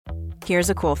Here's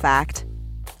a cool fact.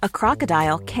 A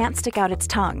crocodile can't stick out its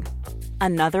tongue.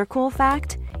 Another cool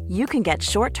fact, you can get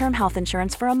short-term health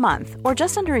insurance for a month or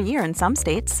just under a year in some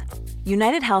states.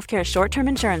 United Healthcare short-term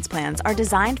insurance plans are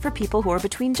designed for people who are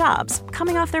between jobs,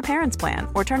 coming off their parents' plan,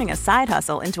 or turning a side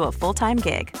hustle into a full-time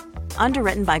gig.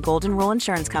 Underwritten by Golden Rule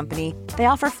Insurance Company, they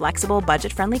offer flexible,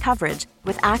 budget-friendly coverage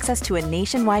with access to a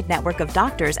nationwide network of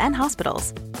doctors and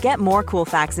hospitals. Get more cool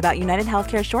facts about United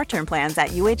Healthcare short-term plans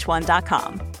at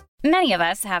uh1.com. Many of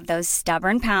us have those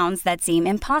stubborn pounds that seem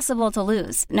impossible to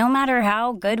lose, no matter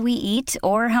how good we eat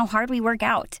or how hard we work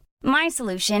out. My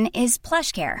solution is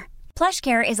PlushCare.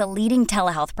 PlushCare is a leading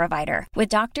telehealth provider with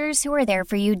doctors who are there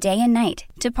for you day and night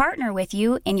to partner with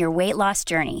you in your weight loss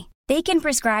journey. They can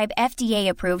prescribe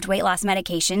FDA-approved weight loss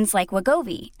medications like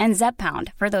Wegovy and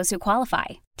Zepbound for those who qualify.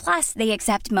 Plus, they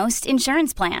accept most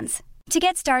insurance plans. To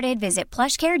get started, visit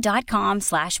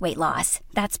plushcare.com/weightloss.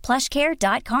 That's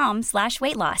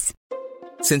plushcare.com/weightloss.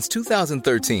 Since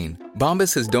 2013,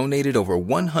 Bombas has donated over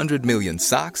 100 million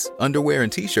socks, underwear,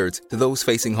 and T-shirts to those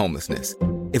facing homelessness.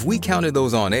 If we counted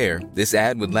those on air, this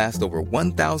ad would last over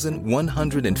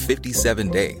 1,157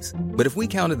 days. But if we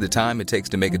counted the time it takes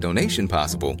to make a donation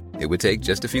possible, it would take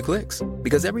just a few clicks.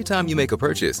 Because every time you make a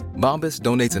purchase, Bombas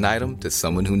donates an item to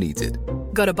someone who needs it.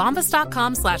 Go to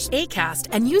bombas.com/ACAST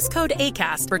and use code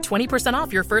ACAST for 20%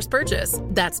 off your first purchase.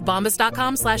 That's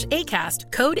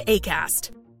bombas.com/ACAST, code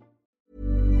ACAST.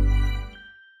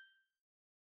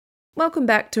 Welcome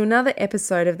back to another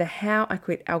episode of the How I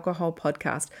Quit Alcohol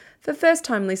podcast. For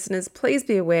first-time listeners, please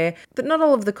be aware that not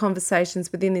all of the conversations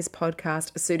within this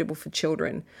podcast are suitable for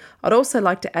children. I'd also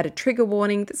like to add a trigger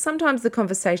warning that sometimes the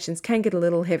conversations can get a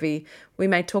little heavy. We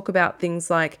may talk about things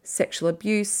like sexual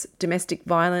abuse, domestic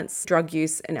violence, drug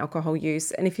use, and alcohol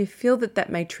use. And if you feel that that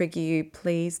may trigger you,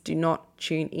 please do not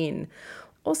tune in.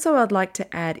 Also, I'd like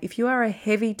to add, if you are a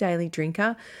heavy daily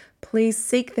drinker, please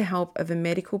seek the help of a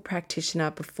medical practitioner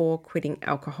before quitting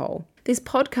alcohol. This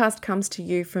podcast comes to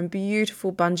you from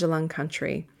beautiful Bundjalung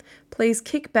country. Please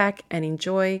kick back and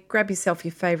enjoy, grab yourself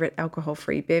your favourite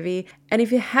alcohol-free bevy, and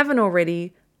if you haven't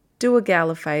already, do a gal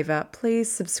a favour,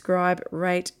 please subscribe,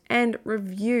 rate and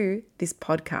review this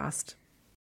podcast.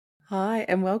 Hi,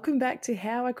 and welcome back to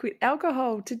How I Quit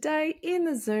Alcohol. Today in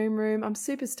the Zoom room, I'm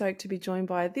super stoked to be joined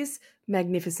by this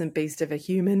magnificent beast of a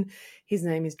human. His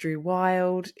name is Drew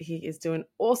Wild. He is doing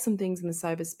awesome things in the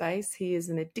sober space. He is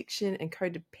an addiction and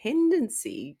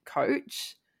codependency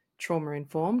coach,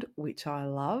 trauma-informed, which I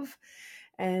love.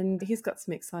 And he's got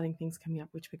some exciting things coming up,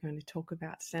 which we're going to talk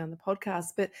about today on the podcast.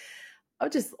 But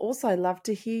I'd just also love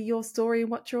to hear your story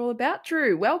and what you're all about,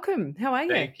 Drew. Welcome. How are you?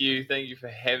 Thank you. Thank you for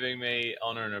having me.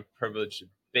 Honor and a privilege to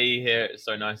be here. It's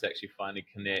so nice to actually finally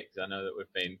connect. I know that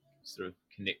we've been sort of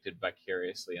connected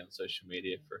vicariously on social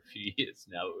media for a few years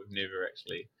now, but we've never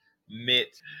actually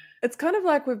met. It's kind of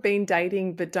like we've been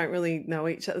dating but don't really know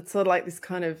each other. It's sort of like this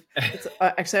kind of...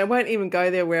 actually, I won't even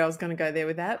go there where I was going to go there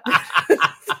with that.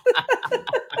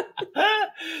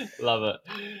 Love it.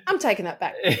 I'm taking that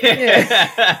back.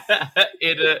 Yeah.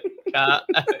 Edit, cut,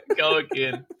 go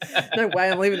again. No way,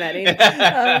 I'm leaving that in.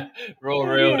 Raw,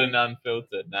 reeled and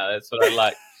unfiltered. No, that's what I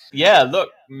like. Yeah,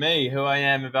 look, me, who I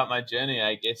am, about my journey,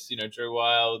 I guess, Drew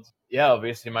Wild. Yeah,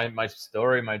 obviously my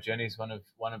story, my journey is one of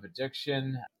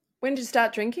addiction. When did you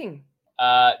start drinking?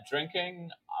 Drinking,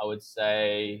 I would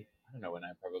say, I don't know when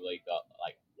I probably got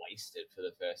wasted for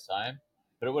the first time,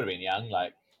 but it would have been young,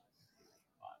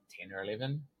 10 or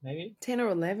 11, maybe. 10 or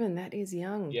 11, that is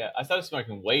young. Yeah, I started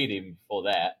smoking weed even before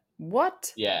that.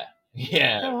 What? Yeah.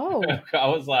 How old? I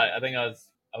was I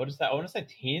want to say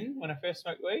 10 when I first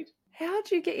smoked weed. How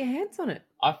did you get your hands on it?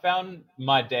 I found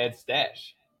my dad's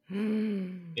stash.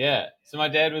 Yeah. So my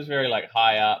dad was very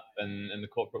high up in the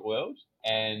corporate world.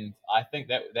 And I think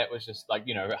that was just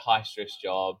a high stress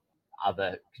job,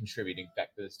 other contributing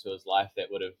factors to his life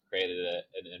that would have created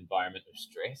an environment of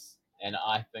stress. And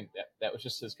I think that was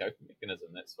just his coping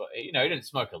mechanism. That's what, he didn't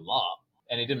smoke a lot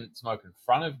and he didn't smoke in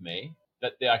front of me.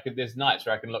 But there's nights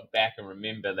where I can look back and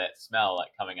remember that smell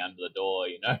coming under the door,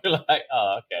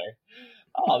 oh, okay.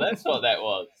 Oh, that's what that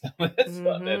was. That's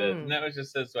what that is. And that was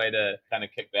just his way to kind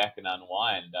of kick back and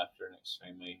unwind after an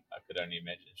extremely, I could only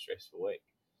imagine, stressful week.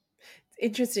 It's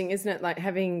interesting, isn't it?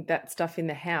 Having that stuff in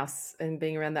the house and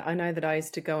being around that. I know that I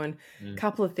used to go and a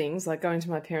couple of things, like going to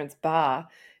my parents' bar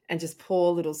and just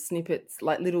pour little snippets,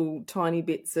 little tiny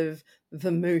bits of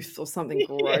vermouth or something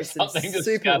gross and something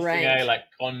super rank. Like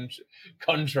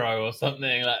Contro or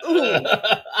something.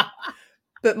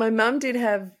 But my mum did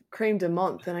have creme de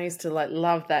menthe, and I used to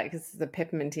love that because it's a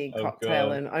pepperminty cocktail.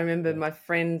 God. And I remember my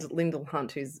friend Lyndall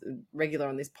Hunt, who's regular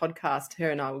on this podcast, her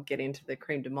and I would get into the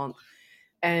creme de menthe.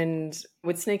 and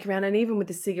would sneak around. And even with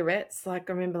the cigarettes, like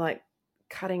I remember like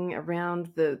cutting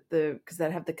around the because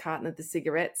they'd have the carton of the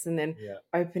cigarettes and then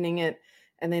opening it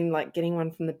and then like getting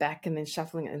one from the back and then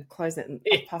shuffling it and closing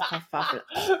it and puff. Fuck,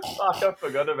 I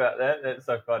forgot about that. That's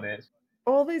so funny.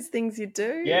 All these things you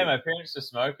do. Yeah, my parents were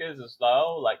smokers as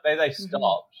well. Like they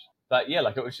stopped. But yeah,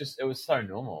 like it was so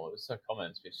normal. It was so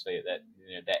common, especially at that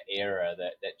that era,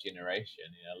 that generation.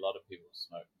 A lot of people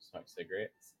smoke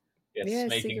cigarettes. Yeah,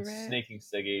 sneaking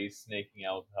ciggies, sneaking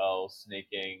alcohol,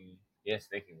 sneaking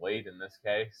weed in this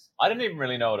case. I didn't even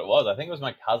really know what it was. I think it was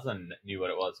my cousin that knew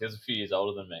what it was. He was a few years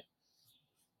older than me.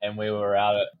 And we were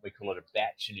out at, we call it a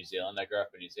batch in New Zealand. I grew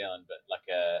up in New Zealand, but like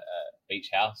a beach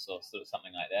house or sort of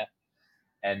something like that.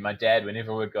 And my dad,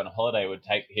 whenever we'd go on a holiday,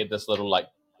 he had this little like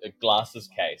a glasses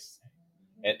case.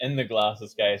 And in the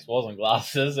glasses case wasn't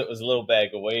glasses. It was a little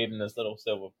bag of weed and this little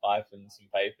silver pipe and some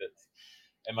papers.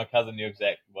 And my cousin knew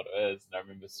exactly what it is. And I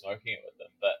remember smoking it with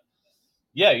him. But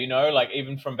yeah, like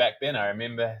even from back then, I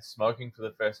remember smoking for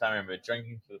the first time. I remember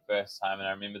drinking for the first time. And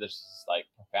I remember this like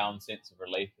profound sense of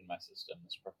relief in my system,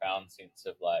 this profound sense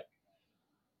of like,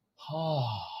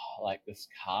 like this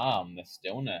calm, this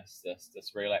stillness,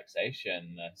 this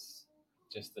relaxation, this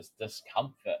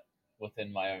discomfort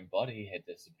within my own body had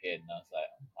disappeared. And I was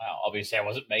like, wow, obviously I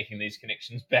wasn't making these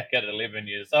connections back at 11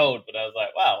 years old, but I was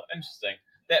like, wow, interesting.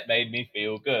 That made me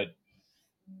feel good.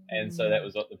 And so that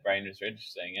was what the brain was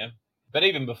registering, yeah. But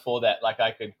even before that, like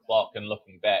I could clock and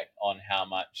looking back on how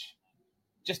much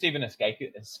just even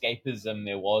escapism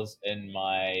there was in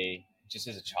my, just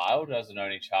as a child. I was an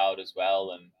only child as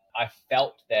well. And I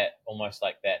felt that almost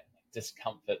like that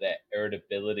discomfort, that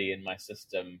irritability in my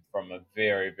system from a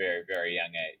very, very, very young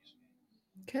age.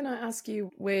 Can I ask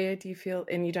you, where do you feel,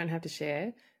 and you don't have to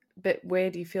share, but where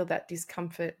do you feel that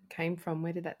discomfort came from?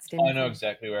 Where did that stem from? I know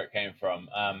exactly where it came from.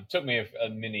 Took me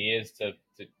many years to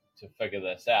figure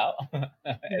this out,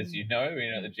 as you know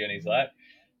the journey's like.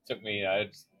 Took me, to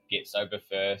get sober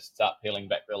first, start peeling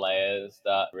back the layers,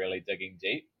 start really digging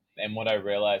deep. And what I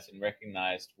realized and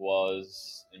recognized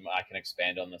was, and I can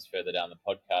expand on this further down the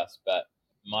podcast, but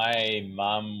my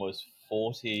mum was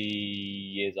 40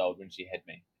 years old when she had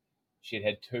me. She'd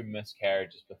had 2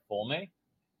 miscarriages before me.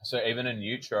 So even in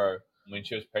utero, when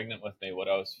she was pregnant with me, what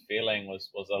I was feeling was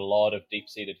a lot of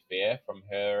deep-seated fear from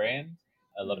her end.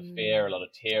 A lot of fear, a lot of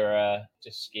terror,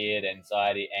 just scared,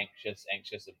 anxiety,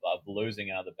 anxious of losing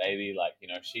another baby. Like,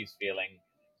 she's feeling,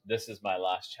 this is my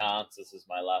last chance. This is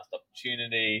my last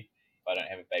opportunity. If I don't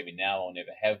have a baby now, I'll never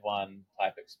have one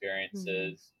type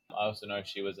experiences. I also know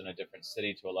she was in a different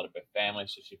city to a lot of her family,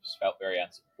 so she felt very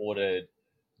unsupported.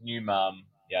 New mum,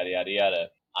 yada, yada, yada.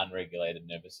 Unregulated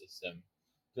nervous system,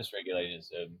 dysregulated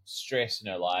stress in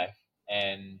her life.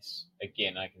 And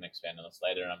again, I can expand on this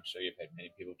later, and I'm sure you've had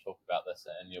many people talk about this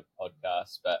in your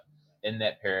podcast, but in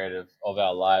that period of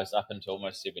our lives, up until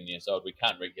almost 7 years old, we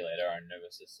can't regulate our own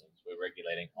nervous systems. We're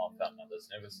regulating our mother's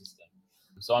nervous system.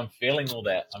 So I'm feeling all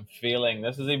that. I'm feeling,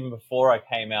 this is even before I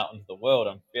came out into the world,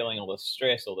 I'm feeling all this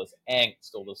stress, all this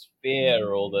angst, all this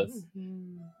fear, all this,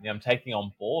 I'm taking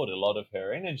on board a lot of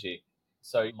her energy.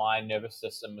 So my nervous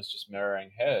system was just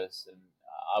mirroring hers. And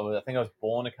I think I was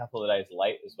born a couple of days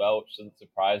late as well, which didn't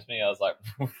surprise me. I was like,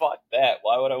 fuck that.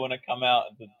 Why would I want to come out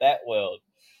into that world?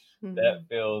 That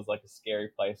feels like a scary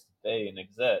place to be and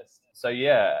exist. So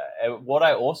yeah, what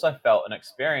I also felt and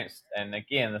experienced, and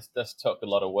again, this took a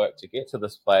lot of work to get to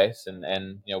this place, and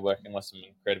working with some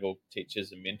incredible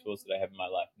teachers and mentors that I have in my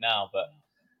life now. But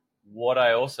what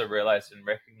I also realized and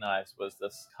recognized was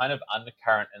this kind of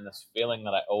undercurrent and this feeling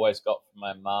that I always got from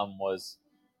my mom was,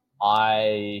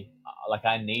 I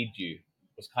need you.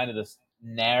 It was kind of this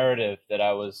narrative that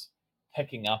I was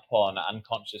picking up on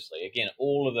unconsciously. Again,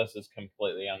 all of this is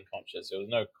completely unconscious. There was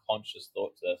no conscious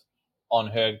thought to this on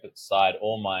her side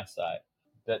or my side.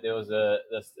 But there was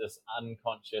this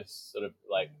unconscious sort of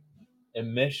like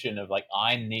emission of like,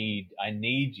 I need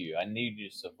you. I need you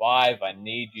to survive. I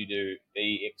need you to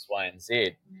be X, Y, and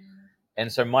Z.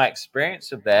 And so my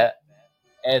experience of that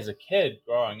as a kid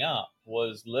growing up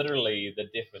was literally the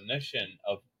definition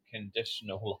of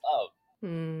conditional love.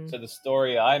 So the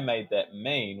story I made that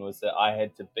mean was that I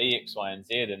had to be X, Y, and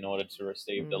Z in order to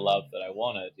receive the love that I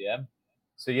wanted. Yeah.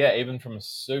 So yeah, even from a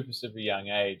super, super young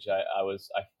age,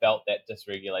 I felt that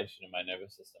dysregulation in my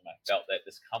nervous system. I felt that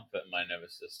discomfort in my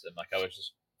nervous system. Like I was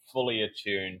just fully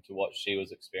attuned to what she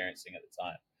was experiencing at the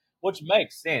time, which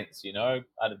makes sense.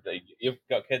 You've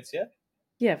got kids here?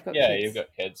 Yeah, I've got kids. You've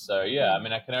got kids. So yeah, I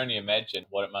mean, I can only imagine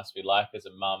what it must be like as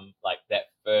a mum, like that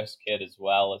first kid as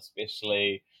well,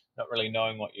 especially not really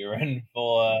knowing what you're in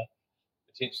for,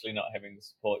 potentially not having the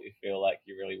support you feel like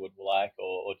you really would like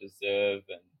or deserve,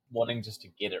 and wanting just to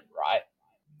get it right.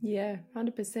 Yeah,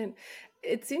 100%.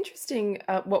 It's interesting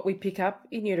what we pick up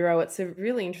in utero. It's a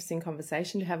really interesting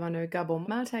conversation to have. I know Gabor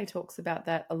Mate talks about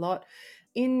that a lot.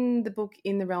 In the book,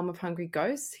 In the Realm of Hungry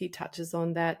Ghosts, he touches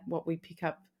on that, what we pick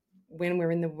up when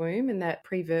we're in the womb and that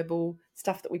pre-verbal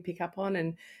stuff that we pick up on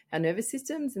and our nervous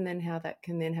systems, and then how that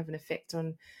can then have an effect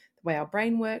on the way our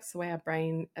brain works, the way our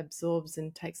brain absorbs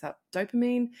and takes up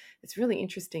dopamine. It's really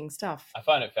interesting stuff. I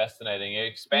find it fascinating. He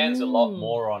expands a lot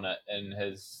more on it in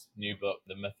his new book,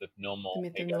 The Myth of The Normal.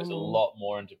 Myth He of goes a Normal. lot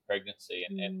more into pregnancy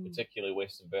and particularly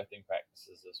Western birthing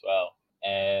practices as well.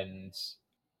 And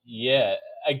yeah,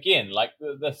 again, like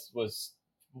this was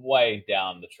way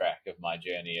down the track of my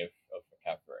journey of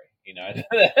recovery, you know.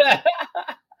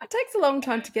 It takes a long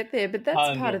time to get there, but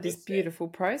that's part of this 100%. beautiful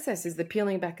process, is the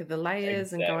peeling back of the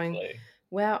layers and going, Exactly.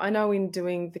 wow. I know in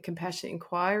doing the Compassionate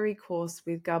Inquiry course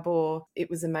with Gabor, it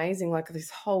was amazing, like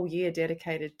this whole year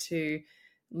dedicated to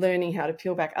learning how to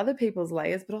peel back other people's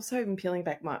layers, but also even peeling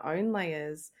back my own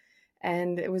layers.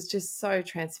 And it was just so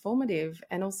transformative,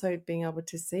 and also being able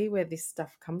to see where this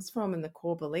stuff comes from and the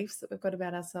core beliefs that we've got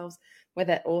about ourselves, where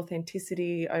that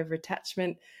authenticity over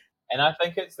attachment. And I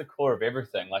think it's the core of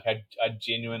everything. Like I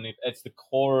genuinely, it's the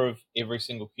core of every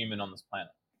single human on this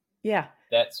planet. Yeah.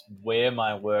 That's where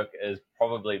my work is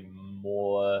probably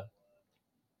more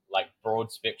like broad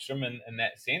spectrum in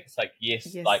that sense. Like,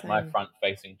 yes, Yes, like my same. front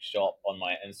facing shop on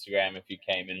my Instagram, if you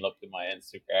came and looked at my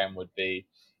Instagram, would be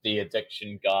the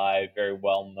addiction guy, very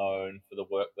well known for the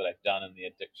work that I've done in the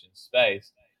addiction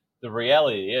space. The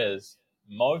reality is,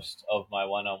 most of my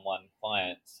one-on-one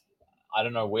clients, I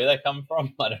don't know where they come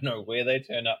from. I don't know where they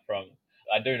turn up from.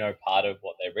 I do know part of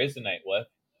what they resonate with,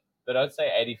 but I'd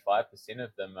say 85%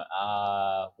 of them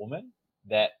are women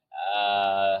that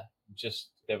just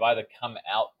they've either come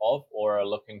out of or are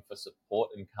looking for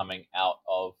support in coming out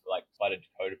of like quite a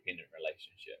codependent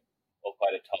relationship or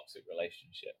quite a toxic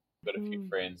relationship. I've got a few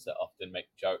friends that often make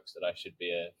jokes that I should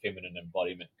be a feminine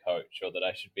embodiment coach or that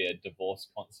I should be a divorce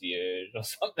concierge or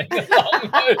something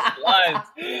along those lines.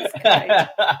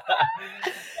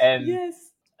 And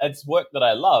Yes. it's work that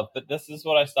I love, but this is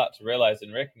what I start to realize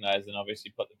and recognize, and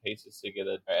obviously put the pieces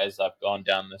together as I've gone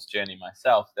down this journey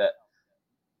myself, that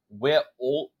we're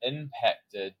all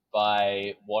impacted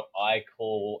by what I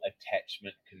call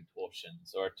attachment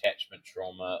contortions or attachment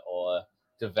trauma or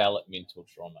developmental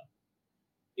trauma.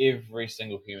 Every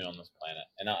single human on this planet.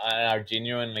 And I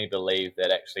genuinely believe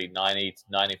that actually 90 to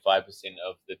 95%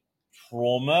 of the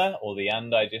trauma or the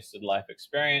undigested life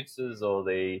experiences or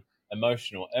the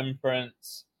emotional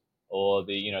imprints or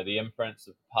the imprints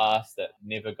of the past that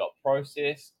never got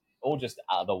processed, all just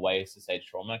other ways to say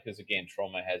trauma, because again,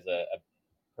 trauma has a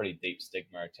pretty deep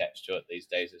stigma attached to it these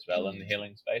days as well in the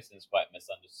healing space, and it's quite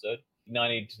misunderstood.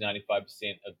 90 to 95%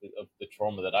 of the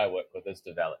trauma that I work with is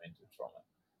developmental trauma.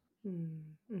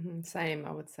 Mm-hmm. Same,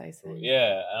 I would say same.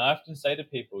 Yeah, and I often say to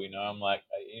people, I'm like,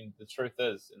 the truth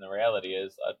is, and the reality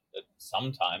is,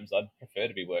 sometimes I'd prefer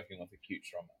to be working with acute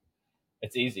trauma.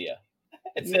 It's easier.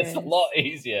 It's a lot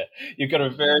easier. You've got a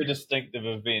very distinctive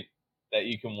event that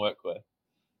you can work with.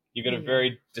 You've got a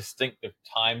very distinctive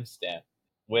timestamp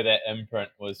where that imprint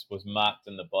was marked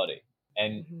in the body.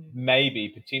 And maybe,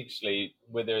 potentially,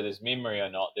 whether there's memory or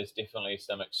not, there's definitely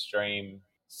some extreme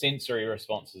sensory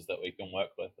responses that we can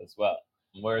work with as well.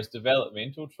 Whereas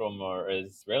developmental trauma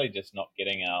is really just not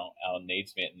getting our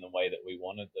needs met in the way that we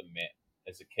wanted them met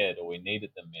as a kid, or we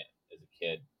needed them met as a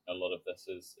kid. A lot of this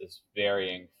is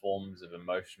varying forms of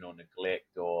emotional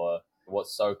neglect, or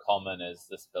what's so common is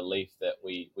this belief that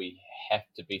we have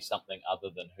to be something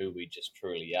other than who we just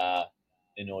truly are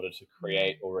in order to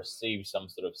create or receive some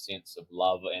sort of sense of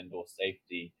love and or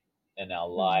safety in our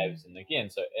lives. And again,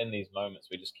 so in these moments,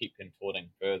 we just keep contorting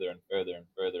further and further and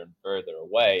further and further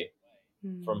away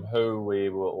from who we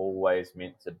were always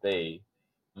meant to be,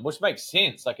 which makes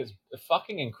sense. Like, it's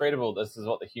fucking incredible. This is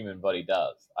what the human body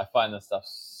does. I find this stuff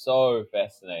so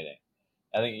fascinating.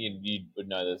 I think you would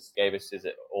know this. Gaber says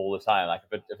it all the time. Like,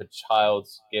 if a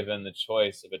child's given the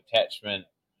choice of attachment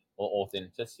or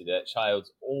authenticity, that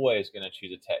child's always going to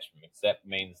choose attachment, because that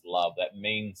means love. That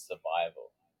means survival.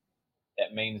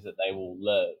 That means that they will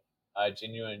live. I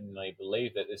genuinely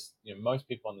believe that most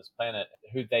people on this planet,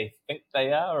 who they think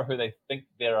they are or who they think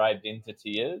their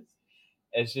identity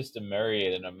is just a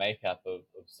myriad and a makeup of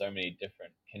so many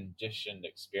different conditioned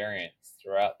experience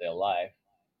throughout their life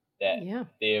that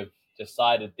they've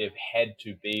decided they've had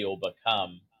to be or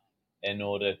become in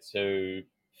order to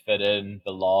fit in,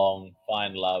 belong,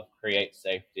 find love, create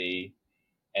safety,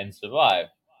 and survive.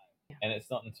 And it's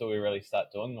not until we really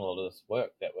start doing a lot of this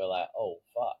work that we're like, oh,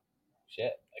 fuck,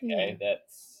 shit, okay,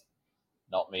 that's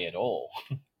not me at all.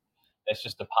 That's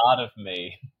just a part of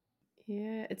me.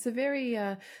 Yeah, it's a very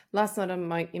last night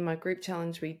on in my group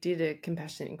challenge we did a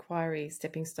compassionate inquiry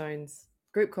stepping stones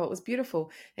group call. It was beautiful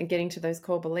and getting to those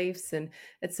core beliefs, and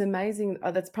it's amazing.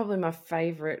 That's probably my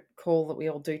favorite call that we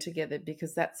all do together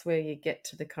because that's where you get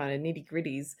to the kind of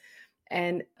nitty-gritties.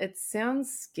 And it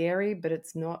sounds scary, but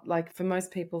it's not. Like for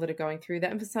most people that are going through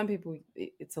that, and for some people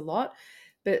it's a lot,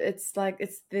 but it's like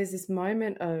there's this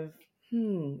moment of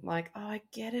like, oh, I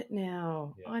get it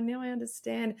now. Yeah. I now I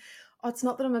understand. Oh, it's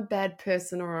not that I'm a bad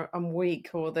person or I'm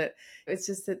weak, or that it's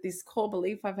just that this core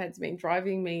belief I've had's been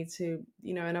driving me to,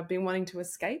 and I've been wanting to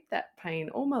escape that pain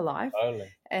all my life. Totally.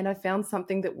 And I found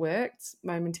something that worked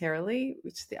momentarily,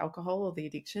 which is the alcohol or the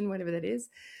addiction, whatever that is.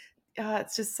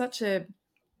 It's just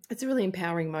it's a really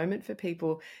empowering moment for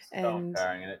people. So And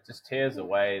empowering, and it just tears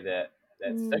away that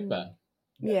stigma.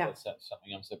 Yeah. That's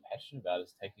something I'm so passionate about,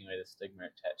 is taking away the stigma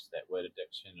attached to that word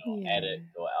addiction or Yeah.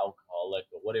 addict or alcoholic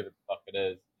or whatever the fuck it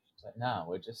is. It's like, no,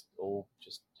 we're just all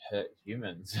just hurt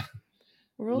humans.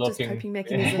 We're all just coping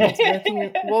mechanisms,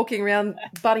 walking around,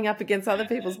 butting up against other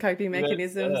people's coping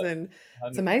mechanisms, and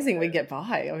it's amazing we get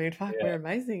by. I mean, fuck, we're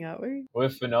amazing, aren't we? We're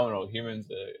phenomenal. Humans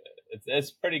are.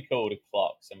 It's pretty cool to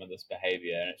clock some of this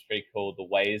behavior, and it's pretty cool the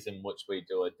ways in which we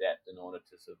do adapt in order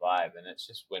to survive. And it's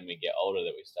just when we get older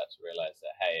that we start to realize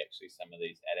that, hey, actually some of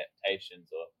these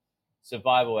adaptations or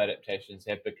survival adaptations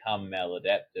have become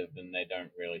maladaptive and they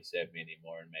don't really serve me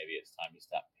anymore. And maybe it's time to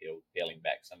start peeling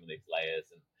back some of these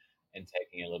layers and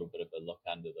taking a little bit of a look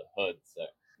under the hood. So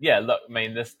yeah, look, I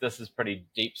mean, this is pretty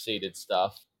deep-seated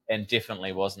stuff, and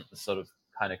definitely wasn't the sort of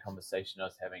kind of conversation I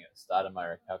was having at the start of my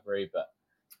recovery, but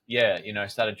yeah, I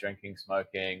started drinking,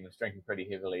 smoking, was drinking pretty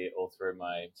heavily all through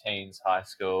my teens, high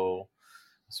school,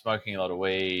 smoking a lot of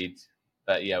weed.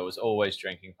 But yeah, it was always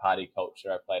drinking, party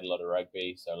culture. I played a lot of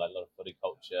rugby, so like a lot of footy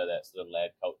culture, that sort of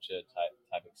lad culture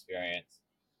type experience.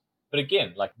 But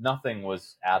again, like nothing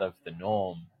was out of the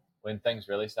norm. When things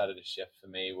really started to shift for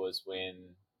me was when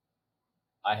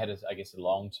I had, I guess, a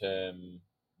long-term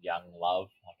young love,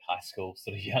 like high school,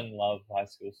 sort of young love, high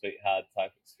school sweetheart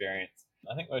type experience.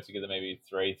 I think we were together maybe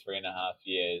 3.5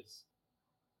 years.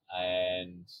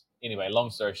 And anyway,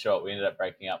 long story short, we ended up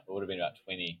breaking up. It would have been about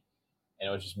 20. And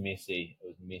it was just messy. It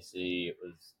was messy. It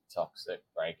was toxic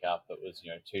breakup. It was,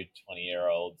 two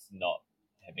 20-year-olds not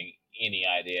having any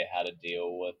idea how to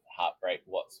deal with heartbreak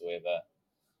whatsoever.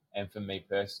 And for me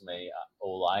personally,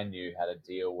 all I knew how to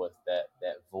deal with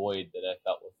that void that I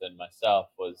felt within myself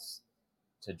was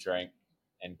to drink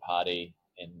and party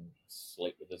and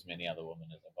sleep with as many other women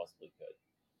as I possibly could.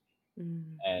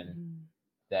 And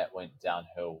that went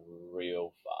downhill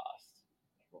real fast.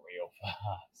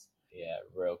 Yeah,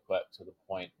 real quick, to the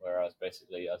point where I was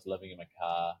living in my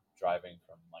car, driving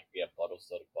from bottle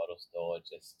store to bottle store,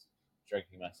 just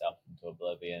drinking myself into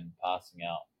oblivion, passing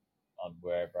out on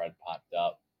wherever I'd parked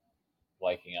up,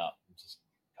 waking up, just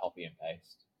copy and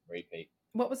paste, repeat.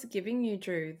 What was it giving you,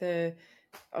 Drew?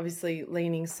 Obviously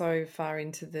leaning so far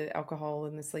into the alcohol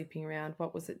and the sleeping around,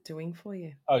 what was it doing for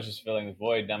you? I was just filling the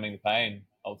void, numbing the pain,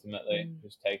 ultimately,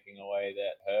 just taking away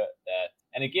that hurt.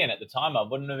 And again, at the time, I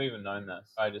wouldn't have even known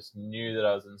this. I just knew that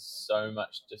I was in so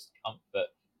much discomfort,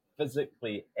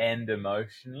 physically and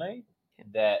emotionally,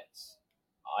 that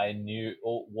I knew,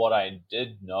 what I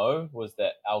did know was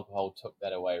that alcohol took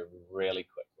that away really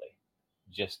quickly,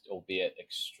 just albeit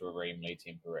extremely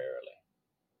temporarily.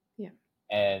 Yeah.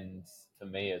 And for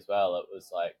me as well, it was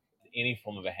like any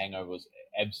form of a hangover was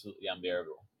absolutely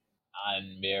unbearable.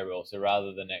 So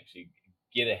rather than actually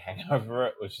get a hangover,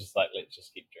 it was just like, let's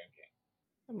just keep drinking.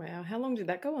 Wow. How long did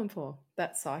that go on for,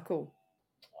 that cycle?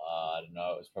 I don't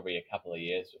know. It was probably a couple of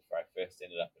years before I first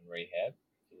ended up in rehab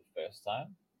for the first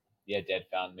time. Yeah, Dad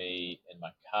found me in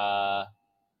my car.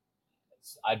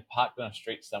 I'd parked on a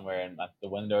street somewhere and the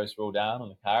windows rolled down on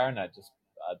the car, and I'd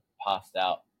passed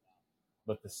out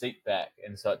with the seat back,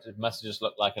 and so it must have just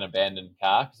looked like an abandoned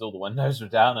car because all the windows were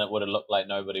down, and it would have looked like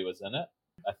nobody was in it.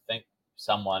 I think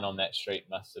someone on that street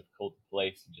must have called the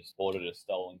police and just reported a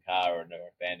stolen car or an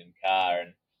abandoned car.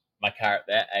 And my car at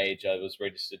that age, I was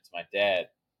registered to my dad,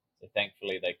 so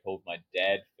thankfully they called my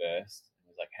dad first and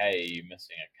was like, "Hey, are you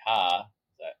missing a car?" I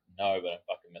was like, "No, but I'm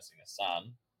fucking missing a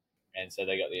son." And so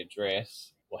they got the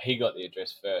address. Well, he got the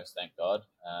address first, thank God.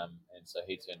 And so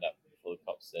he turned up before the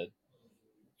cops did,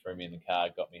 threw me in the car,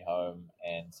 got me home,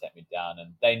 and sat me down.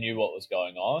 And they knew what was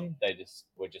going on. They just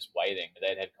were just waiting.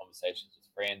 They'd had conversations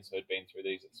with friends who had been through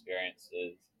these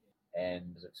experiences,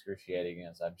 and as excruciating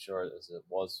as I'm sure as it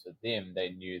was for them,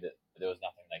 they knew that there was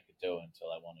nothing they could do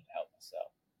until I wanted to help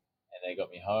myself. And they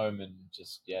got me home, and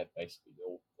just, basically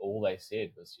all they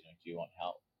said was, do you want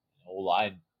help? And all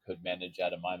I could manage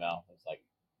out of my mouth was like,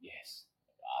 yes,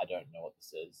 I don't know what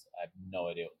this is. I have no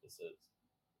idea what this is.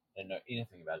 I don't know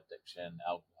anything about addiction,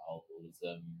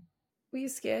 alcoholism. Were you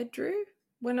scared, Drew?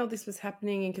 When all this was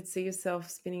happening and could see yourself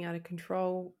spinning out of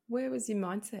control, where was your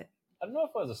mindset? I don't know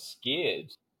if I was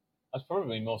scared. I was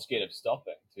probably more scared of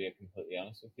stopping, to be completely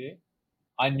honest with you.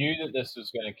 I knew that this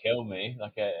was going to kill me.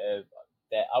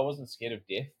 That I wasn't scared of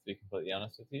death, to be completely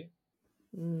honest with you.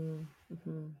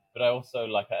 Mm-hmm. But I also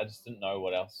I just didn't know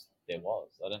what else there was.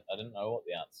 I didn't know what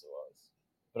the answer was.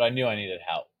 But I knew I needed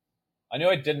help. I knew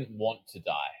I didn't want to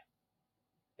die.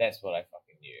 That's what I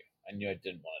fucking knew. I knew I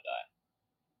didn't want to die.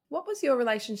 What was your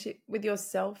relationship with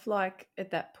yourself like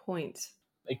at that point?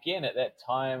 Again, at that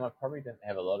time, I probably didn't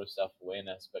have a lot of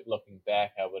self-awareness, but looking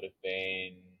back, I would have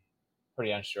been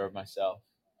pretty unsure of myself.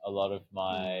 A lot of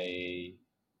my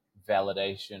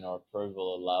validation or approval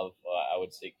or love I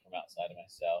would seek from outside of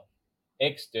myself.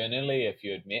 Externally, if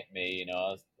you had met me,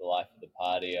 I was the life of the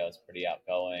party. I was pretty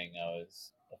outgoing. I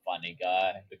was the funny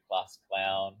guy, the class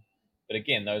clown. But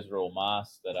again, those were all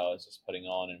masks that I was just putting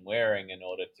on and wearing in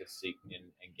order to seek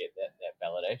and get that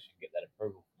validation, get that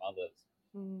approval from others.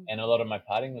 And a lot of my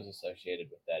partying was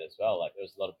associated with that as well. Like there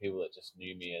was a lot of people that just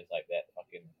knew me as like that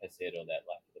fucking pisshead or that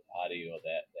life of the party or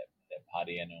that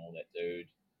party animal, that dude.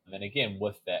 And then again,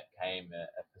 with that came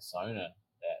a persona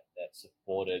that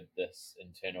supported this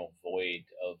internal void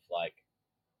of like,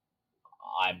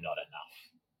 I'm not enough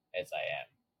as I am.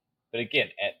 But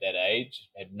again, at that age,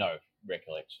 I had no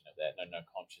recollection of that, no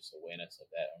conscious awareness of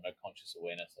that, or no conscious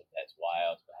awareness of that's why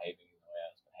I was behaving the way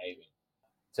I was behaving.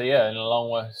 So yeah, in a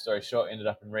long story short, ended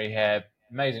up in rehab.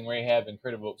 Amazing rehab,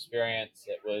 incredible experience.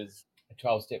 It was a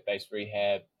 12-step based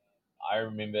rehab. I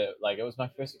remember it was my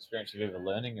first experience of ever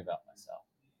learning about myself.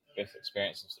 First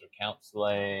experience of sort of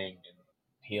counselling and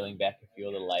peeling back a few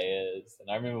of the layers. And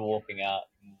I remember walking out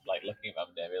and looking at mum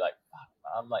and dad and be like, fuck,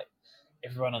 mum,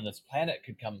 everyone on this planet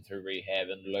could come through rehab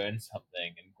and learn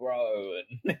something and grow,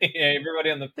 and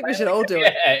everybody on the planet. I think we should all do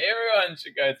it. Yeah, everyone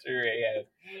should go through rehab.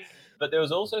 But there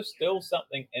was also still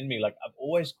something in me. I've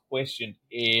always questioned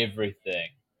everything.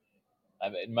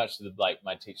 Much of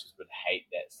my teachers would hate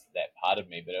that part of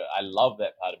me, but I love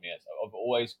that part of me. I've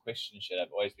always questioned shit.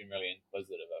 I've always been really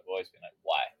inquisitive. I've always been like,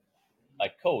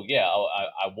 why? Cool, yeah,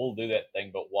 I will do that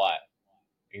thing, but why?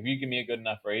 If you give me a good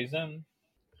enough reason,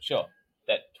 sure.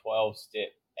 That 12-step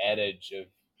adage of,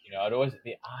 I'd always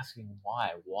be asking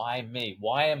why me?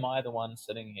 Why am I the one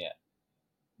sitting here?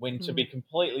 When, to be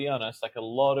completely honest, a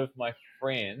lot of my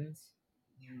friends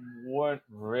weren't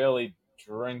really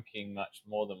drinking much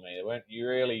more than me. They weren't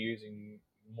really using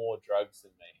more drugs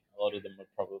than me. A lot of them were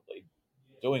probably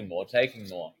doing more, taking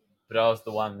more. But I was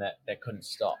the one that couldn't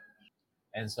stop.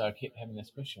 And so I kept having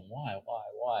this question, why?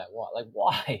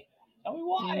 Why? Tell me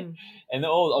why. And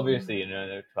all obviously,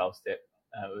 the 12-step,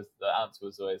 the answer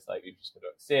was always you've just got to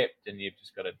accept, and you've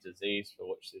just got a disease for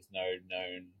which there's no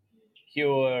known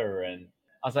cure. And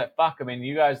I was like, fuck,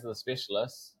 you guys are the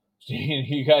specialists.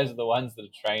 You guys are the ones that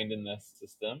are trained in this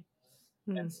system.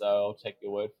 And so I'll take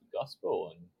your word for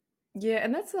gospel. Yeah,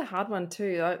 and that's a hard one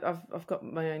too. I've got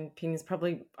my own opinions.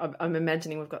 Probably, I'm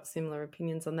imagining we've got similar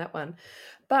opinions on that one.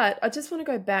 But I just want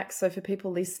to go back. So for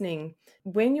people listening,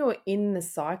 when you're in the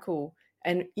cycle,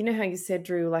 and you know how you said,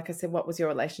 Drew, like I said, what was your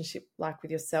relationship like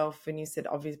with yourself? And you said,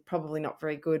 obviously, probably not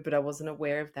very good, but I wasn't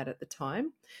aware of that at the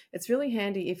time. It's really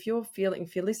handy if you're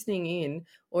listening in,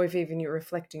 or if even you're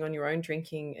reflecting on your own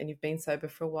drinking and you've been sober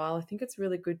for a while. I think it's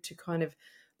really good to kind of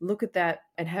look at that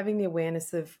and having the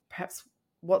awareness of perhaps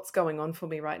what's going on for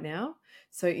me right now.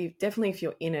 So if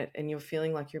you're in it and you're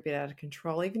feeling like you're a bit out of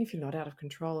control, even if you're not out of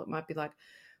control, it might be like,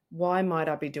 why might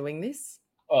I be doing this?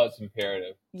 Oh, it's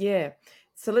imperative. Yeah.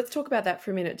 So let's talk about that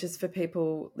for a minute, just for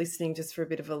people listening, just for a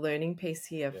bit of a learning piece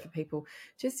here for people.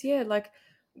 Just,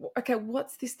 okay,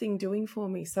 what's this thing doing for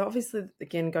me? So obviously,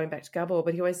 again, going back to Gabor,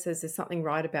 but he always says there's something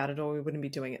right about it or we wouldn't be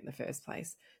doing it in the first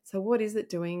place. So what is it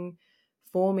doing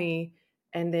for me?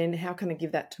 And then how can I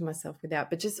give that to myself without,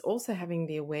 but just also having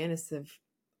the awareness of,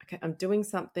 okay, I'm doing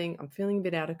something, I'm feeling a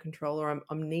bit out of control, or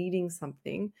I'm needing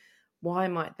something. Why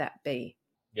might that be?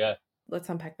 Yeah. Let's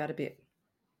unpack that a bit.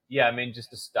 Yeah,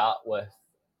 just to start with,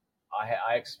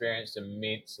 I experienced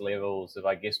immense levels of,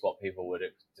 I guess, what people would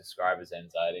describe as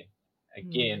anxiety.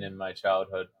 Again, in my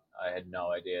childhood, I had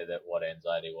no idea what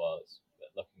anxiety was. But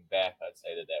looking back, I'd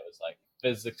say that was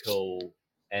physical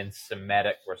and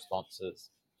somatic responses.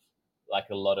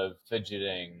 A lot of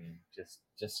fidgeting, just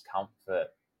discomfort,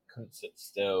 couldn't sit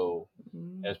still.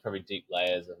 There was probably deep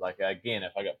layers of again,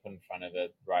 if I got put in front of a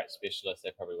right specialist,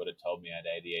 they probably would have told me I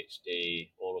had ADHD,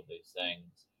 all of these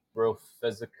things. Real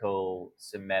physical,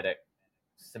 somatic,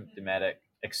 symptomatic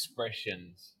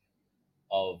expressions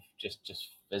of just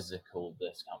physical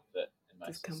discomfort in my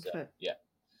sister. Discomfort. Yeah.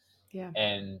 Yeah.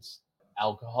 And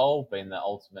alcohol, being the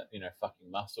ultimate, fucking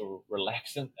muscle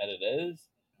relaxant that it is,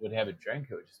 would have a drink,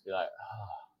 it would just be like,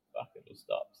 oh, fuck, it'll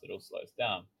stop, it all slows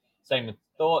down. Same with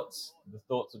thoughts. The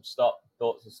thoughts would stop, the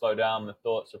thoughts would slow down, the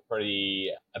thoughts are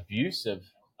pretty abusive,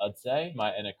 I'd say.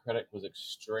 My inner critic was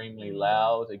extremely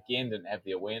loud. Again, didn't have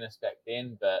the awareness back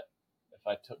then, but if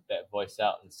I took that voice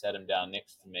out and sat him down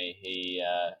next to me, he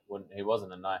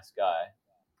wasn't a nice guy.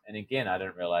 And again, I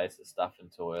didn't realize this stuff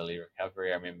until early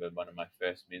recovery. I remember one of my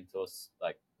first mentors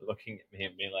like looking at me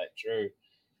and being like, Drew,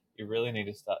 you really need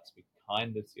to start to be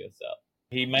kinder to yourself.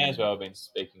 He may as well have been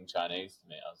speaking Chinese to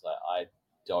me. I was like, I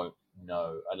don't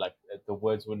know. The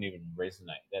words wouldn't even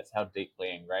resonate. That's how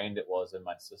deeply ingrained it was in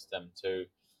my system to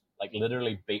like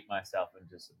literally beat myself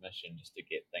into submission just to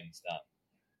get things done.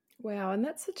 Wow, and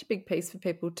that's such a big piece for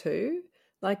people too.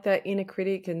 Like that inner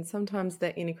critic, and sometimes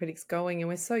that inner critic's going, and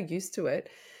we're so used to it.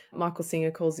 Michael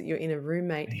Singer calls it your inner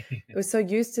roommate. We're so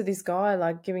used to this guy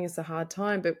like giving us a hard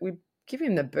time, but we'd give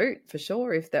him the boot for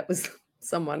sure if that was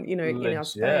someone, in our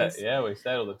space. Yeah, we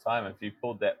say it all the time. If you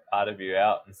pulled that part of you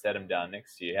out and sat him down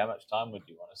next to you, how much time would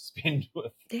you want to spend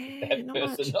with that not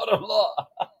person? much. Not a lot.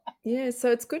 Yeah,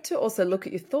 so it's good to also look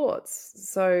at your thoughts.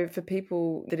 So for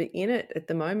people that are in it at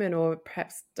the moment or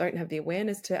perhaps don't have the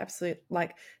awareness to absolutely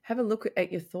have a look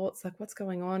at your thoughts, like what's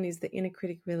going on? Is the inner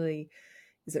critic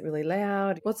is it really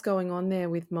loud? What's going on there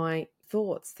with my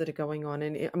thoughts that are going on?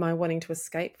 And am I wanting to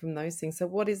escape from those things? So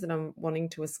what is it I'm wanting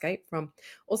to escape from?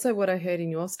 Also what I heard in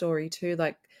your story too,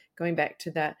 like going back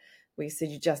to that where you said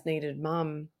you just needed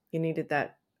mum, you needed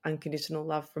that unconditional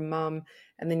love from mum,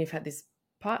 and then you've had this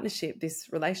partnership, this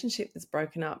relationship that's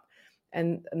broken up,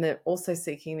 and they're also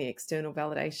seeking the external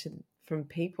validation from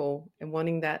people and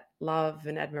wanting that love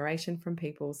and admiration from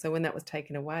people. So when that was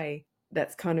taken away,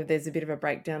 that's there's a bit of a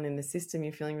breakdown in the system.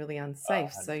 You're feeling really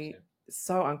unsafe. So you're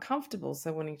so uncomfortable.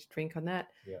 So wanting to drink on that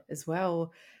as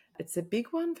well. It's a big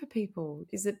one for people.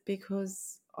 Is it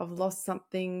because I've lost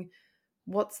something?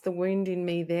 What's the wound in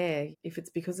me there? If it's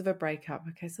because of a breakup,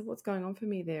 okay, so what's going on for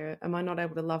me there? Am I not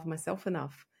able to love myself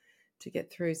enough to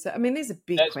get through? So, I mean, these are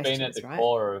big questions, That's been at the right?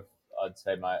 core of, I'd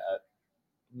say, my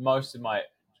most of my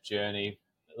journey,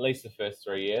 at least the first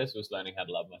 3 years, was learning how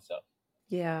to love myself.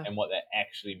 Yeah. And what that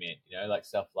actually meant, like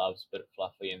self-love's a bit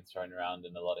fluffy and thrown around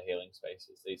in a lot of healing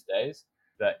spaces these days.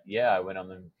 But yeah, I went on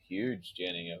a huge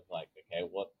journey of like, okay,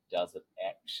 what does it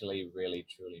actually really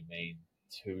truly mean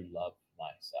to love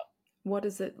myself? What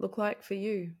does it look like for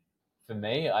you? For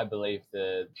me, I believe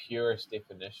the purest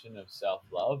definition of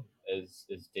self-love is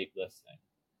deep listening.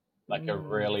 Like a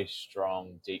really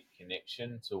strong, deep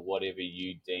connection to whatever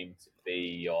you deem to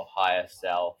be your higher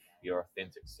self, your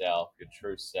authentic self, your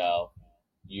true self,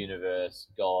 universe,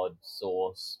 God,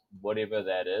 source, whatever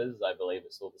that is. I believe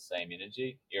it's all the same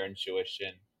energy, your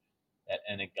intuition, that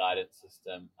inner guidance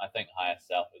system. I think higher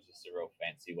self is just a real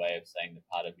fancy way of saying the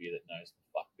part of you that knows the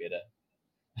fuck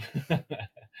better.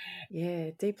 Yeah,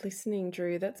 deep listening,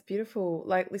 Drew. That's beautiful.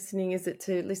 Like listening, is it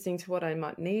listening to what I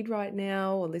might need right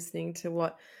now, or listening to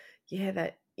what,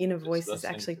 that inner voice is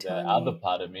actually telling me? The other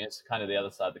part of me, it's kind of the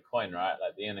other side of the coin, right?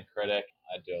 Like the inner critic.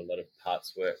 I do a lot of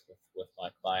parts work with my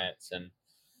clients, and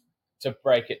to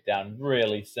break it down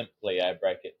really simply, I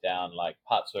break it down like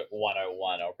parts work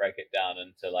 101. I'll break it down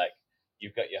into like,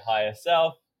 you've got your higher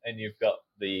self and you've got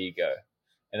the ego.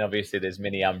 And obviously there's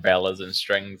many umbrellas and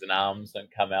strings and arms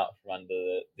that come out from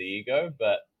under the ego.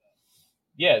 But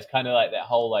yeah, it's kind of like that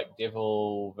whole like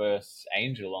devil versus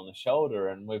angel on the shoulder.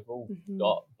 And we've all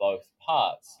got both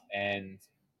parts. And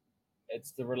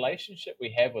it's the relationship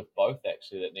we have with both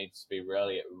actually that needs to be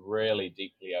really, really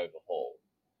deeply overhauled.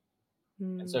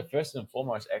 And so first and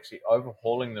foremost, actually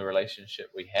overhauling the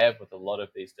relationship we have with a lot of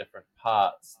these different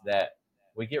parts that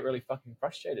we get really fucking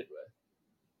frustrated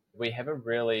with. We have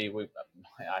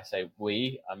I say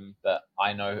we, but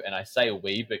I know, and I say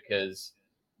we because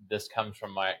this comes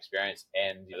from my experience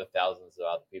and the thousands of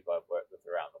other people I've worked with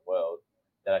around the world,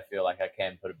 that I feel like I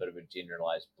can put a bit of a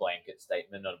generalized blanket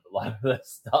statement on a lot of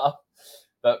this stuff.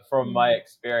 But from my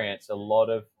experience, a lot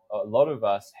of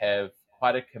us have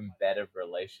quite a combative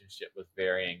relationship with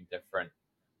varying different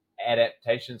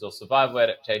adaptations or survival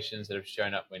adaptations that have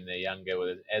shown up when they're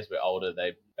younger. As we're older,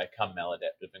 they become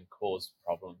maladaptive and cause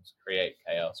problems, create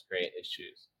chaos, create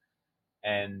issues.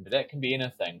 And that can be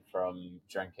anything from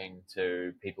drinking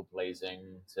to people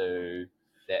pleasing to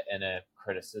that inner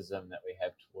criticism that we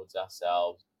have towards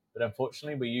ourselves. But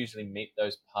unfortunately, we usually meet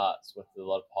those parts with a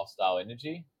lot of hostile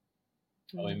energy.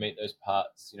 And we meet those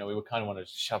parts, we would kind of want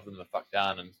to shove them the fuck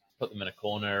down and put them in a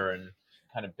corner and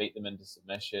kind of beat them into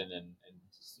submission and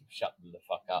just shut them the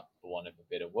fuck up, for want of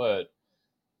a better word.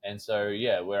 And so,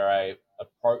 yeah, where I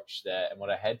approached that and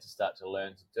what I had to start to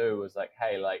learn to do was like,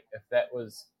 hey, like if that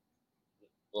was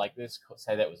like, let's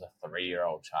say that was a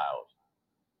 3-year-old child,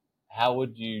 how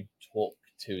would you talk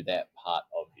to that part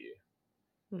of you?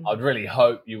 I'd really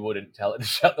hope you wouldn't tell it to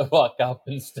shut the fuck up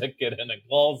and stick it in a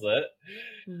closet.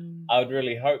 I would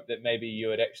really hope that maybe you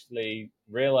would actually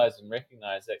realize and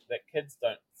recognize that kids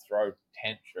don't throw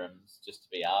tantrums just to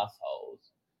be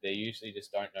assholes. They usually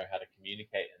just don't know how to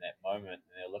communicate in that moment,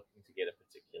 and they're looking to get a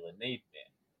particular need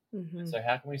met. And so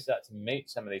how can we start to meet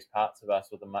some of these parts of us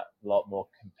with a lot more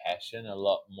compassion, a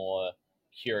lot more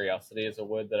curiosity is a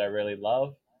word that I really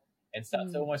love, and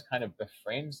start to almost kind of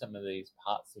befriend some of these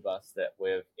parts of us that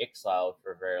we've exiled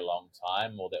for a very long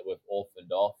time, or that we've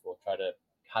orphaned off or try to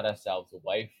cut ourselves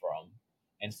away from,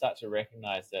 and start to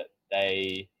recognize that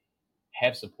they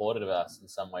have supported us in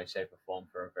some way, shape, or form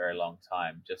for a very long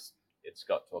time. Just it's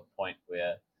got to a point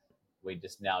where we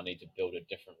just now need to build a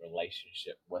different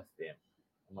relationship with them.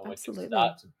 And when we can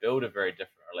start to build a very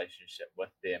different relationship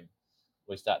with them,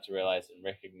 we start to realize and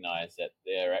recognize that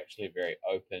they're actually very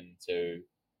open to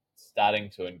starting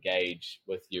to engage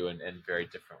with you in very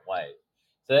different ways.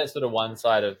 So that's sort of one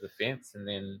side of the fence. And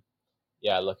then,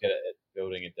 yeah, I look at it as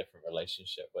building a different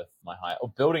relationship with my higher, or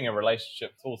building a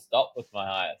relationship full stop with my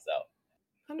higher self.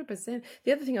 100%.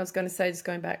 The other thing I was going to say, just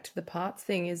going back to the parts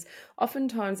thing, is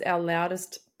oftentimes our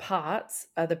loudest parts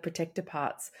are the protector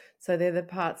parts. So they're the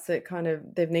parts that kind of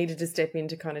they've needed to step in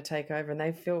to kind of take over, and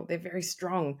they feel they're very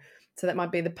strong. So that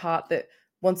might be the part that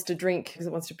wants to drink because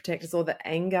it wants to protect us, or the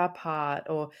anger part,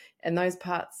 and those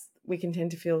parts we can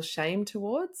tend to feel shame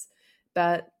towards,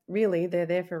 but really they're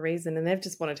there for a reason, and they've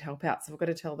just wanted to help out. So we've got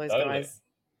to tell those guys,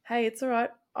 hey, it's all right.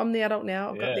 I'm the adult now.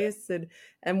 I've got this,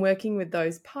 and working with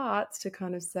those parts to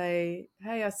kind of say,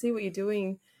 hey, I see what you're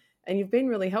doing, and you've been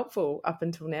really helpful up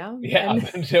until now. Yeah, and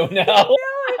up until now. now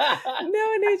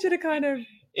I need you to kind of...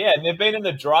 Yeah, and they've been in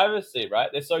the driver's seat, right?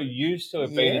 They're so used to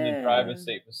have been in the driver's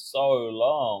seat for so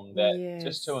long that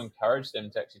just to encourage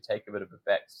them to actually take a bit of a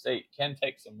back seat can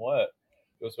take some work.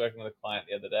 I was working with a client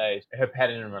the other day. Her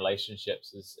pattern in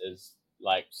relationships is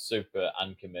like super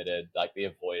uncommitted, like the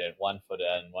avoidant, 1 foot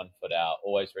in, 1 foot out,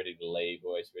 always ready to leave,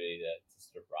 always ready to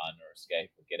sort of run or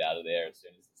escape or get out of there as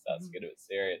soon as it starts to get a bit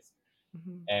serious.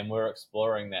 And we're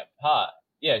exploring that part.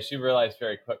 Yeah, she realized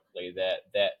very quickly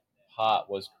that part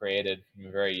was created from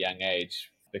a very young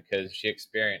age because she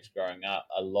experienced growing up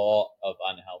a lot of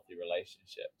unhealthy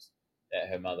relationships that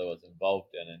her mother was involved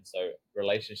in. And so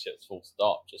relationships full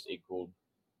stop just equaled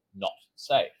not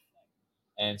safe.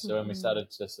 And so when we started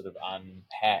to sort of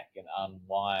unpack and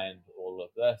unwind all of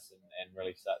this and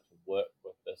really start to work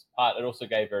with this part, it also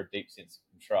gave her a deep sense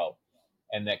of control.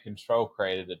 And that control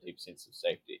created a deep sense of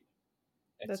safety.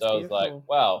 And That's so I was beautiful. like,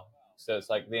 wow. So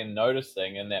it's like then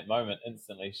noticing in that moment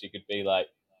instantly she could be like,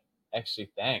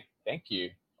 actually, thank you.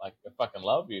 Like, I fucking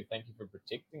love you. Thank you for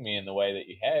protecting me in the way that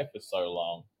you have for so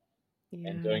long.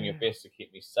 And doing your best to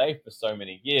keep me safe for so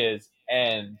many years.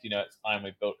 And, it's time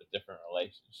we built a different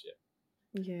relationship.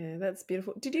 Yeah, that's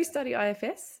beautiful. Did you study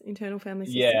IFS, Internal Family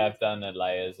Systems? Yeah, I've done the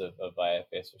layers of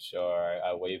IFS for sure.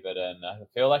 I weave it in. I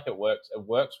feel like it works. It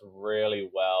works really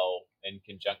well in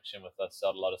conjunction with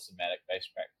a lot of somatic-based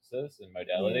practices and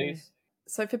modalities. Yeah.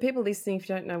 So for people listening, if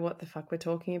you don't know what the fuck we're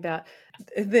talking about,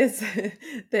 they're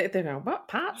going, what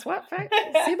parts, what fact,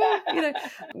 Sybil?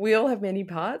 We all have many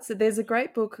parts. So there's a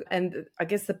great book, and I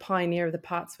guess the pioneer of the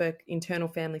parts work, Internal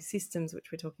Family Systems,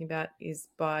 which we're talking about, is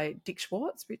by Richard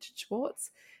Schwartz.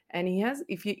 And he has,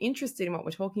 if you're interested in what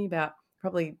we're talking about,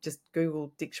 probably just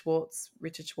Google Dick Schwartz,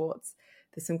 Richard Schwartz.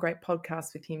 There's some great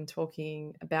podcasts with him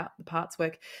talking about the parts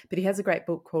work, but he has a great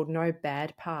book called No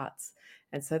Bad Parts.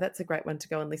 And so that's a great one to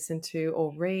go and listen to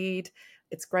or read.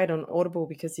 It's great on Audible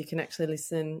because you can actually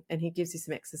listen, and he gives you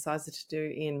some exercises to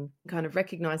do in kind of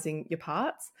recognizing your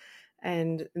parts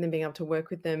and then being able to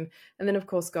work with them. And then, of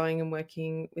course, going and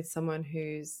working with someone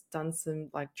who's done some,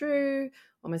 like Drew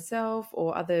or myself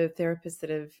or other therapists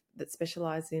that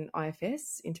specialize in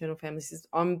IFS, Internal Family Systems.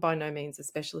 I'm by no means a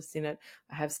specialist in it.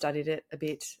 I have studied it a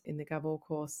bit in the Gabor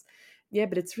course. Yeah,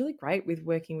 but it's really great with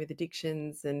working with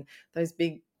addictions and those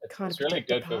big kind it's of really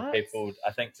good parts. for people,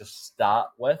 I think, to start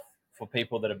with, for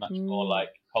people that are much more like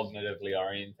cognitively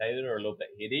orientated or a little bit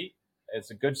heady. It's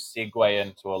a good segue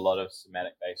into a lot of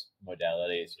somatic-based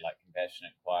modalities like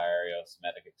compassionate inquiry or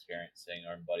somatic experiencing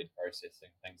or embodied processing,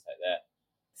 things like that.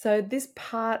 So this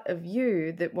part of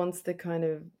you that wants the kind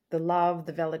of the love,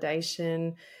 the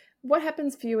validation, what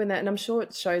happens for you in that? And I'm sure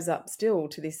it shows up still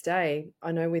to this day.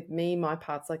 I know with me, my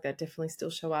parts like that definitely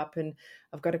still show up, and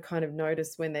I've got to kind of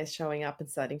notice when they're showing up and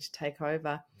starting to take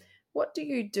over. What do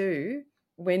you do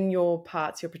when your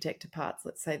protector parts,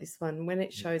 let's say this one, when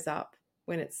it shows up,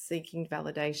 when it's seeking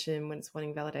validation, when it's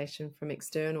wanting validation from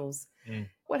externals,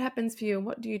 what happens for you and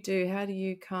what do you do? How do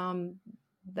you calm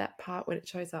that part when it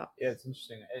shows up? Yeah, it's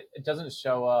interesting. It doesn't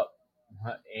show up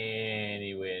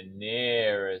anywhere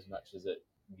near as much as it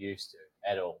used to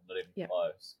at all, not even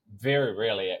close. Very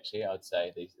rarely, actually, I would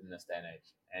say, in this day and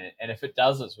age. And if it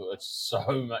does, it's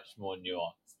so much more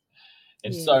nuanced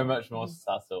and so much more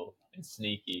subtle and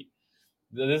sneaky.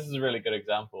 This is a really good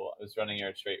example. I was running a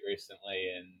retreat recently,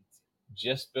 and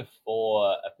just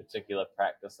before a particular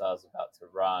practice I was about to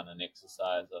run, an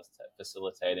exercise I was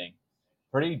facilitating,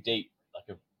 pretty deep,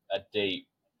 like a deep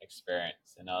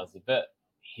experience, and I was a bit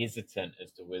hesitant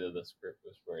as to whether this group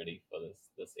was ready for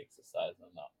this exercise or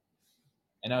not.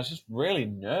 And I was just really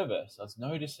nervous. I was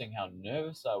noticing how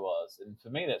nervous I was, and for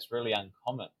me, that's really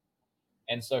uncommon.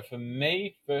 And so for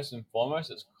me, first and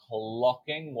foremost, it's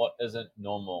clocking what isn't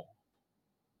normal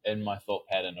in my thought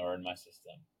pattern or in my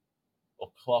system,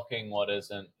 or clocking what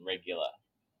isn't regular,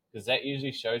 because that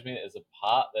usually shows me that there's a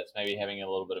part that's maybe having a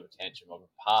little bit of attention, or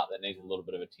a part that needs a little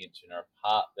bit of attention, or a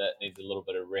part that needs a little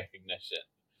bit of recognition.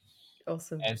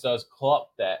 Awesome. And so I was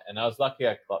clocked that, and I was lucky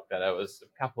I clocked that. I was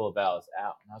a couple of hours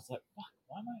out, and I was like, fuck,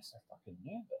 why am I so fucking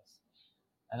nervous?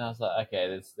 And I was like,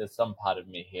 okay, there's some part of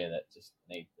me here that just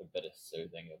needs a bit of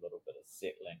soothing, a little bit of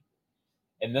settling.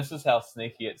 And this is how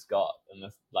sneaky it's got, and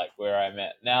this, like, where I'm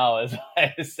at now is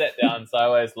I sit down. So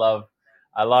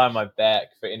I lie on my back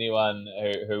for anyone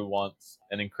who wants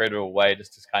an incredible way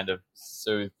just to kind of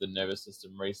soothe the nervous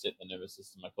system, reset the nervous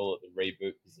system. I call it the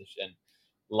reboot position.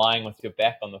 Lying with your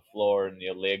back on the floor and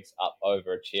your legs up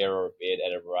over a chair or a bed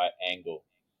at a right angle.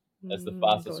 That's the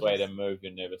fastest way to move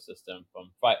your nervous system from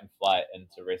fight and flight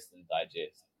into rest and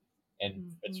digest.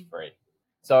 And it's free.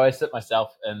 So I sit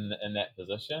myself in that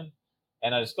position,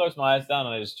 and I just close my eyes down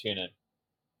and I just tune in.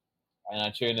 And I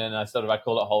tune in, I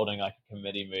call it holding like a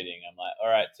committee meeting. I'm like, all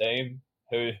right, team,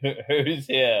 who's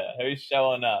here? Who's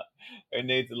showing up? Who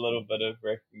needs a little bit of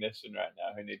recognition right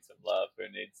now? Who needs some love? Who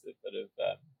needs a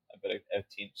bit of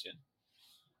attention?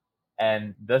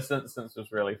 And this instance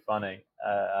was really funny.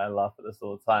 I laugh at this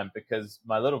all the time because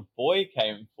my little boy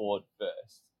came forward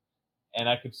first, and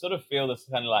I could sort of feel this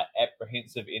kind of like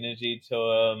apprehensive energy to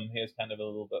him. He was kind of a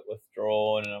little bit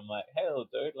withdrawn, and I'm like, hey, little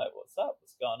dude, like, what's up?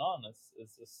 What's going on?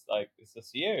 Is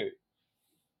this you?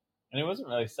 And he wasn't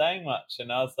really saying much,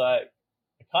 and I was like,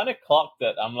 I kind of clocked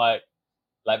it. I'm like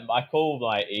I call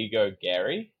my ego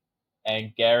Gary,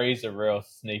 and Gary's a real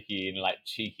sneaky and like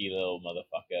cheeky little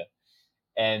motherfucker.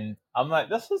 And I'm like,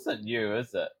 this isn't you,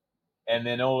 is it? And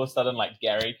then all of a sudden, like,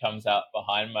 Gary comes out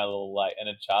behind my little, like,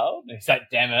 inner child. And he's like,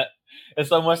 damn it.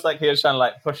 It's almost like he was trying to,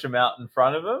 like, push him out in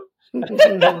front of him.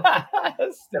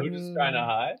 Still just trying to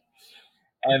hide.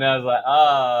 And I was like,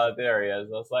 there he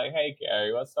is. I was like, hey,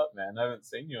 Gary, what's up, man? I haven't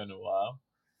seen you in a while.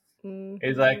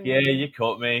 He's like, yeah, you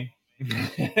caught me. You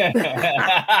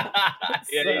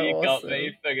caught me.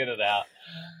 You figured it out.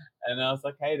 And I was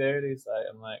like, hey, dude.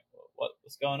 I'm like,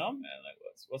 what's going on, man? Like,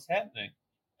 what's happening?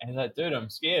 And he's like, dude, I'm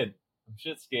scared. I'm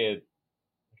shit scared.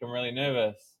 Like, I'm really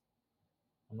nervous.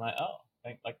 I'm like, oh,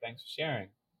 thanks for sharing.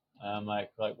 I'm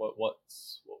like,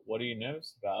 what are you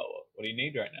nervous about? What do you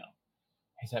need right now?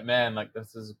 He's like, man, like,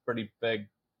 this is a pretty big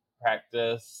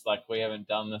practice. Like, we haven't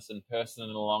done this in person in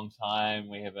a long time.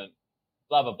 We haven't,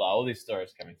 blah, blah, blah. All these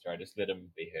stories coming through. I just let them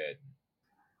be heard.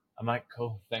 I'm like,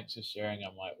 cool, thanks for sharing.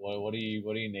 I'm like, what do you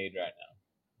need right now?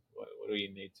 What do you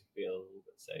need to feel a little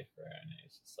bit safer? And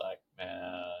he's just like,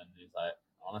 man, he's like,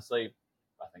 honestly,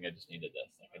 I think I just needed this.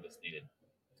 Like, I just needed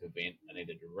to vent. I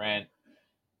needed to rant.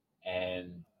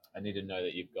 And I need to know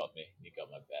that you've got me. You got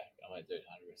my back. I'm like, dude, 100%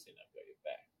 I've got your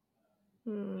back.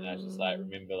 And I was just like,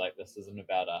 remember, like, this isn't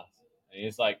about us. And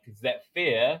he's like, because that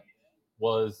fear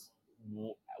was,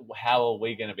 how are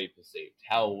we going to be perceived?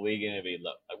 How are we going to be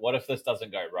looked? Like, what if this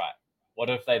doesn't go right? What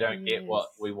if they don't get what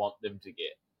we want them to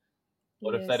get?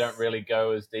 What if they don't really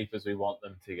go as deep as we want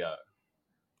them to go?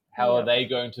 How are they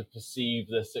going to perceive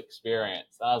this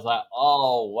experience? And I was like,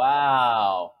 oh,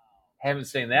 wow. Haven't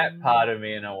seen that part of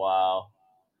me in a while.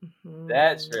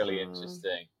 That's really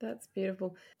interesting. That's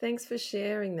beautiful. Thanks for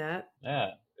sharing that.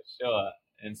 Yeah, for sure.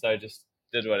 And so just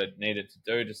did what it needed to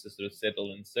do just to sort of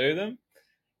settle and soothe them.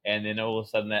 And then all of a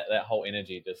sudden that whole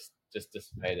energy just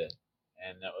dissipated.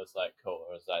 And that was like, cool.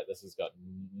 I was like, this has got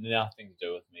nothing to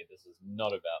do with me. This is not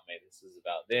about me. This is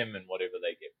about them, and whatever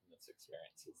they get from this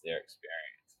experience is their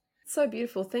experience. So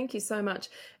beautiful. Thank you so much.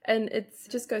 And it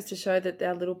just goes to show that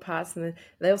our little parts, and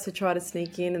they also try to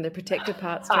sneak in, and the protector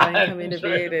parts try and come in a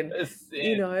bit. And,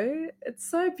 100%. it's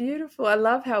so beautiful. I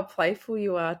love how playful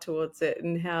you are towards it,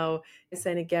 and how you're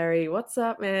saying to Gary, "What's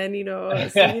up, man? I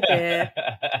saw you there."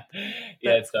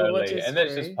 Yeah, That's totally. gorgeous, And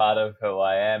that's just Drew. part of who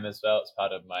I am as well. It's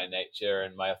part of my nature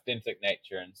and my authentic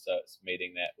nature. And so it's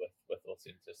meeting that with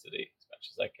authenticity as much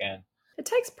as I can. It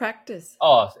takes practice.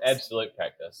 Oh, it's absolute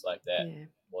practice. Like that Yeah.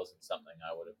 wasn't something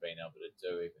I would have been able to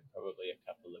do even probably a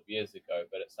couple of years ago,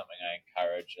 but it's something I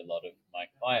encourage a lot of my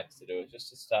clients to do, is just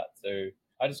to start to,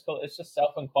 I just call it's just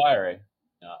self-inquiry.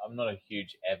 I'm not a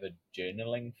huge avid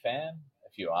journaling fan.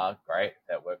 If you are, great. If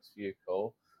that works for you,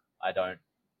 cool. I don't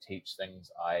teach things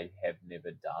I have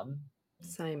never done.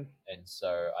 Same. And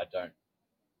so I don't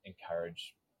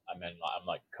encourage, I'm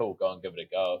like, cool, go and give it a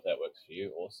go. If that works for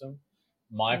you, awesome.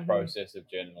 My process of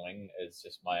journaling is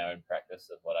just my own practice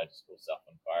of what I just call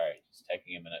self-inquiry, just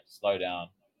taking a minute to slow down,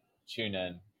 tune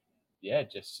in,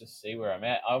 just see where I'm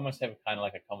at. I almost have kind of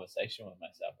like a conversation with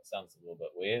myself. It sounds a little bit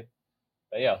weird,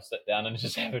 but yeah, I'll sit down and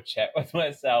just have a chat with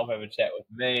myself, have a chat with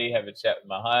me, have a chat with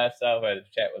my higher self, have a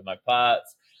chat with my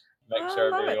parts, make I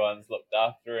sure love it. everyone's looked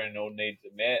after and all needs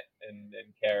are met, and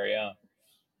carry on.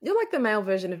 You're like the male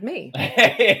version of me.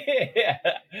 Yeah,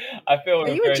 I feel Are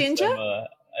we're you a very ginger? similar.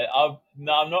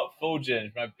 No, I'm not full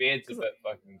ginger. My beard's a bit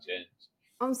fucking ginger.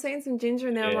 I'm seeing some ginger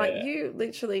in there. I'm like, Yeah. you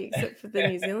literally, except for the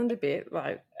New Zealand a bit,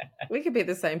 like we could be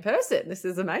the same person. This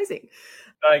is amazing.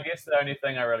 So I guess the only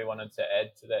thing I really wanted to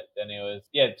add to that, Daniel, is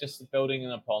just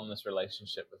building upon this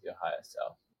relationship with your higher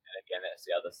self. And again, that's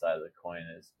the other side of the coin,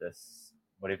 is this,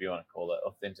 whatever you want to call it,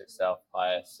 authentic self,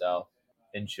 higher self,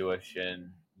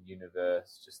 intuition,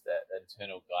 universe, just that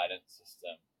internal guidance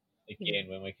system. Again,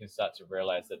 when we can start to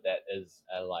realize that is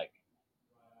a like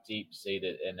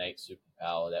deep-seated innate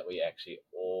superpower that we actually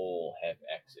all have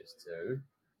access to,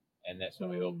 and that's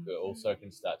when we also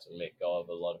can start to let go of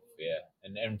a lot of fear,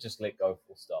 and just let go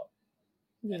full stop,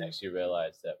 and actually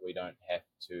realize that we don't have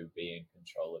to be in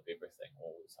control of everything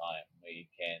all the time. We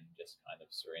can just kind of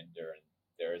surrender, and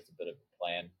there is a bit of a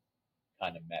plan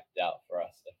kind of mapped out for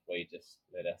us if we just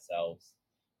let ourselves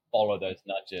follow those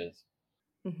nudges,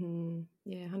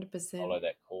 Yeah, 100%. follow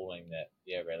that calling that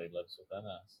really lives within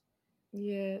us.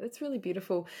 Yeah, that's really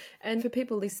beautiful. And for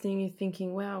people listening, you're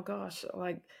thinking, wow, gosh,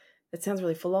 like it sounds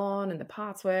really full on, and the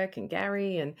parts work, and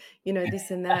Gary, and this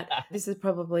and that. This is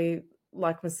probably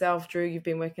like myself, Drew. You've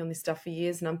been working on this stuff for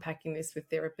years and unpacking this with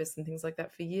therapists and things like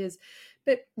that for years.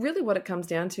 But really what it comes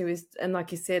down to is, and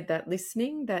like you said, that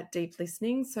listening, that deep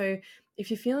listening. So if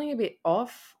you're feeling a bit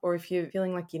off, or if you're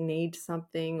feeling like you need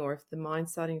something, or if the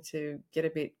mind's starting to get a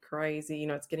bit crazy,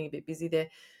 it's getting a bit busy there,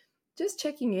 just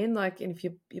checking in, like, and if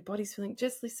your body's feeling,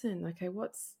 just listen. Okay,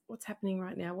 what's happening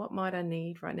right now? What might I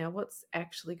need right now? What's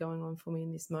actually going on for me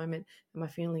in this moment? Am I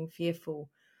feeling fearful?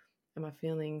 Am I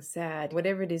feeling sad?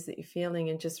 Whatever it is that you're feeling,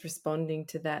 and just responding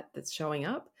to that's showing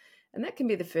up. And that can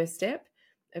be the first step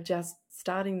of just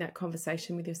starting that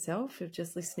conversation with yourself, of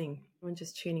just listening and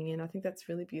just tuning in. I think that's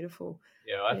really beautiful.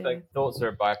 I think thoughts are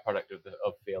a byproduct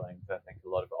of feelings. I think a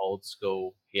lot of old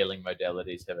school healing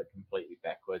modalities have it completely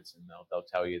backwards, and they'll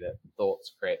tell you that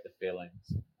thoughts create the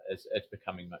feelings. It's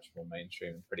becoming much more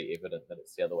mainstream and pretty evident that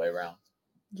it's the other way around.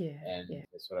 And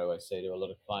that's what I always say to a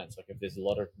lot of clients. Like, if there's a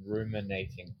lot of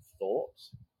ruminating thought,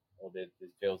 or there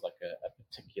feels like a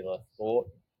particular thought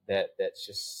that's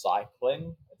just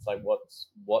cycling, it's like,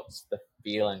 what's the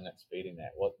feeling that's feeding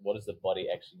that? What does the body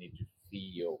actually need to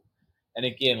feel? And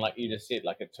again, like you just said,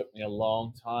 like, it took me a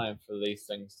long time for these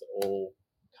things to all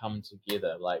come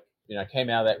together. Like, I came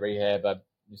out of that rehab, I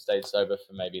stayed sober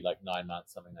for maybe like 9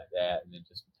 months, something like that, and then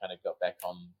just kind of got back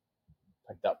on,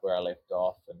 picked up where I left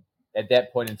off. And at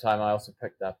that point in time, I also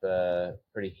picked up a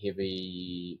pretty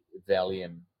heavy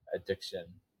Valium addiction.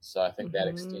 So I think that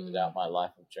extended out my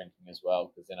life of drinking as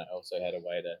well, because then I also had a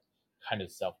way to kind of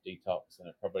self-detox, and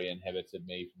it probably inhibited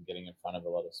me from getting in front of a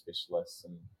lot of specialists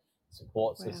and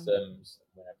support systems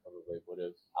than I probably would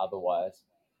have otherwise.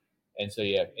 And so,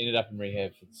 ended up in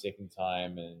rehab for the second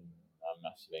time, and I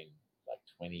must have been like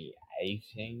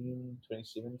 2018,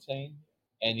 2017.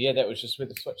 And that was just where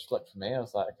the switch flipped for me. I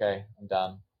was like, okay, I'm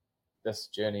done. This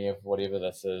journey of whatever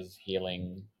this is,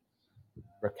 healing,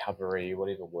 recovery,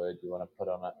 whatever word you want to put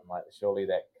on it, I'm like, surely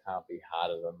that can't be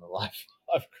harder than the life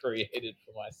I've created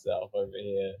for myself over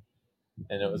here.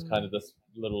 And it was kind of this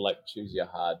little like choose your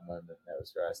hard moment. That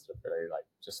was where I sort of really like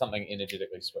just something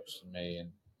energetically switched in me and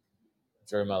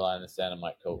drew my line in the sand. I'm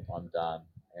like, cool, I'm done.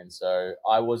 And so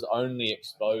I was only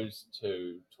exposed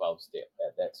to 12-step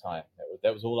at that time.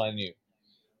 That was all I knew.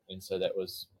 And so that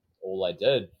was all I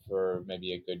did for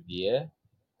maybe a good year.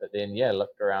 But then, yeah,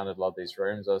 looked around at a lot of these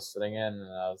rooms I was sitting in,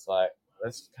 and I was like,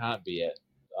 this can't be it.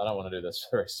 I don't want to do this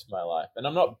for the rest of my life. And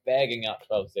I'm not bagging up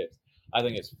 12 steps. I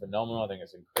think it's phenomenal. I think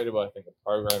it's incredible. I think the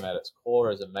program at its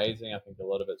core is amazing. I think a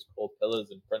lot of its core pillars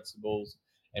and principles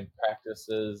and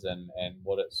practices and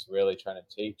what it's really trying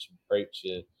to teach and preach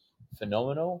are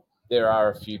phenomenal. There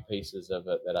are a few pieces of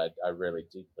it that I really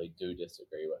deeply do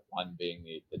disagree with. One being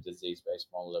the disease-based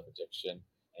model of addiction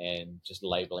and just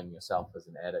labeling yourself as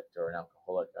an addict or an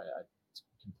alcoholic. I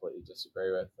completely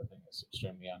disagree with. I think it's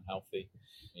extremely unhealthy.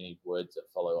 Any words that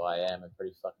follow I am are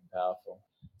pretty fucking powerful.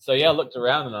 So yeah, I looked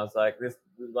around and I was like,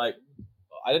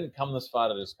 I didn't come this far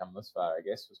to just come this far, I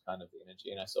guess, was kind of the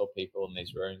energy. And I saw people in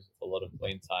these rooms with a lot of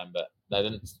clean time, but they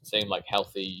didn't seem like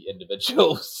healthy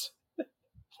individuals.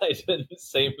 They didn't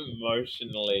seem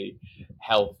emotionally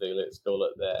healthy, let's call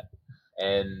it that.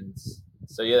 And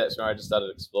so yeah, that's where I just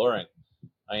started exploring.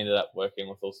 I ended up working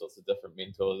with all sorts of different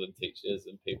mentors and teachers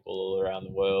and people all around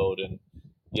the world. And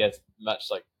yes, much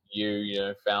like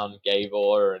you found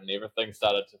Gabor, and everything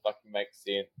started to fucking make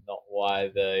sense. Not why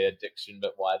the addiction,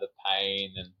 but why the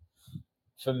pain. And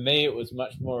for me, it was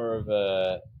much more of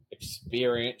a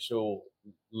experiential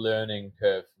learning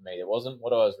curve for me. It wasn't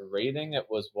what I was reading, it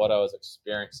was what I was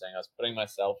experiencing. I was putting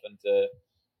myself into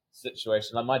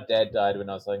situations. Like my dad died when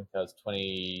I was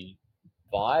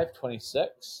 25,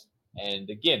 26. And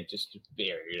again, just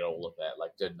buried all of that,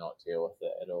 like did not deal with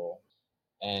it at all.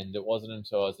 And it wasn't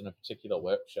until I was in a particular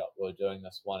workshop, we were doing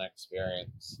this one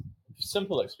experience,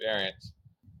 simple experience,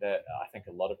 that I think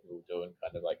a lot of people do in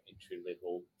kind of like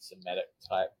entry-level somatic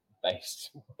type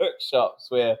based workshops,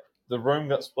 where the room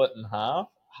got split in half.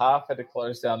 Half had to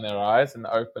close down their eyes and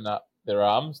open up their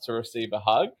arms to receive a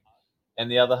hug, and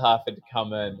the other half had to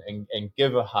come in and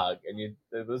give a hug. And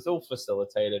it was all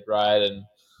facilitated, right? And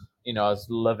I was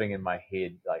living in my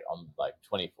head on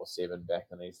 24/7 back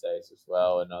in these days as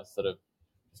well, and I was sort of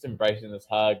just embracing this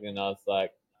hug, and I was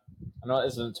like, I know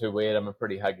this isn't too weird. I'm a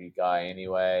pretty huggy guy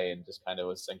anyway, and just kind of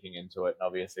was sinking into it. And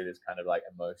obviously, there's kind of like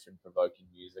emotion-provoking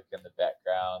music in the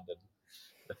background, and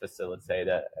the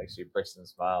facilitator, actually Preston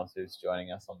Smiles, who's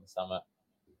joining us on the summit,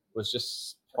 was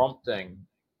just prompting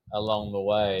along the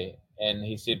way. And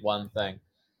he said one thing,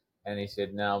 and he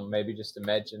said, now maybe just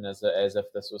imagine as if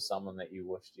this was someone that you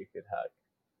wished you could hug.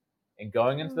 And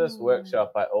going into this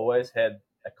workshop, I always had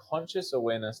a conscious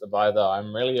awareness of either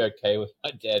I'm really okay with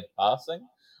my dad passing,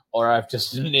 or I've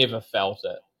just never felt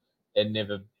it and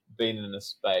never been in a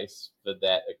space for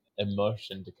that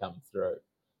emotion to come through.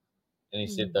 And he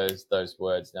said those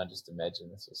words, now just imagine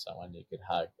this was someone you could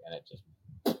hug, and it just,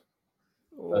 it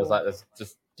was like this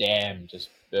just dam just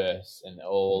burst, and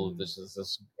all of this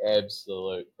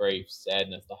absolute grief,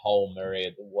 sadness, the whole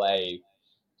myriad, the wave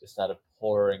just started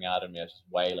pouring out of me. I was just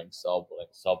wailing,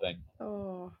 sobbing.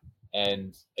 Oh.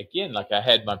 And again, I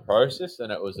had my process,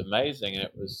 and it was amazing, and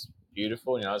it was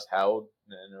beautiful. I was held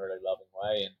in a really loving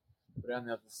way. But on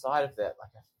the other side of that, I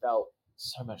felt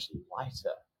so much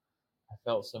lighter. I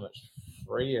felt so much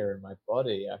freer in my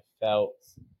body. I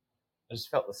just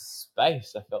felt this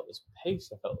space. I felt this peace.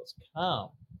 I felt this calm.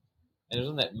 And it was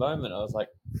in that moment I was like,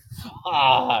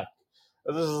 fuck.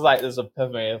 This is like this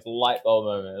epiphany, this light bulb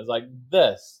moment. It was like,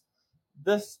 this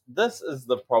is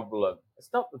the problem. It's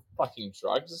not the fucking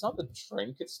drugs. It's not the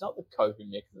drink. It's not the coping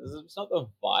mechanism. It's not the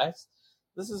vice.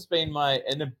 This has been my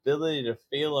inability to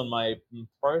feel in my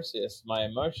process, my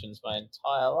emotions, my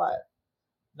entire life.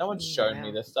 No one's shown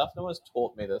me this stuff. No one's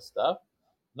taught me this stuff.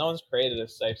 No one's created a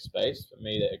safe space for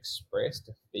me to express,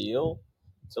 to feel,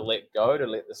 to let go, to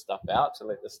let the stuff out, to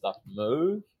let the stuff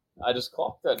move. I just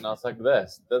clocked it, and I was like,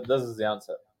 this is the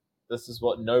answer. This is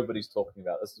what nobody's talking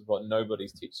about. This is what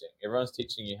nobody's teaching. Everyone's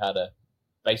teaching you how to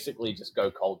basically just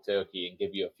go cold turkey and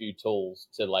give you a few tools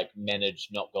to manage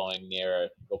not going nearer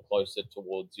or closer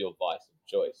towards your vice of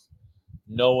choice.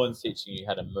 No one's teaching you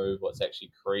how to move what's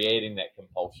actually creating that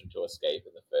compulsion to escape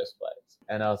in the first place.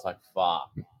 And I was like,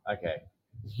 fuck, okay,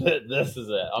 this is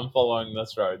it. I'm following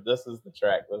this road. This is the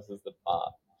track. This is the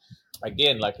path.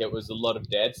 Again, it was a lot of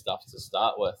dad stuff to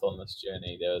start with on this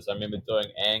journey. I remember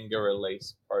doing anger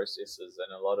release processes,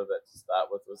 and a lot of it to start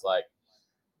with was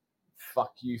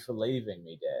fuck you for leaving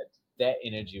me, Dad. That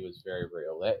energy was very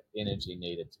real. That energy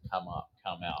needed to come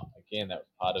out. Again, that was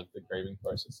part of the grieving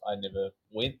process I never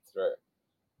went through.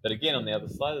 But again, on the other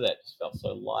side of that, it just felt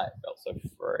so light, felt so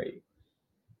free.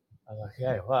 I was like,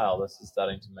 hey, wow, this is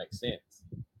starting to make sense.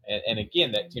 And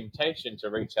again, that temptation to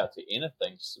reach out to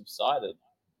anything subsided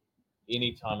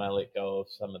anytime I let go of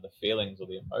some of the feelings or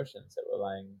the emotions that were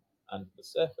laying under the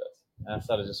surface. And I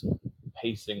started just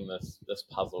piecing this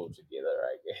puzzle together,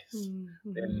 I guess.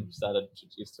 Then started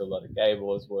introduced to a lot of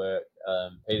Gabor's work,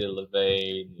 Peter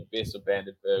Levine, Bessel van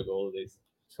der Berg, all of these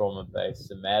trauma-based,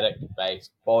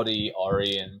 somatic-based,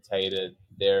 body-orientated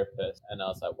therapists. And I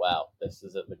was like, wow, this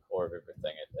is at the core of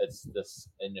everything. It's this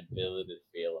inability to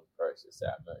feel and process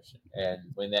our emotion.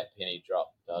 And when that penny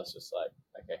dropped, I was just like,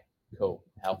 okay, cool.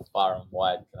 How far and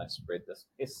wide can I spread this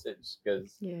message?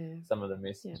 Because some of the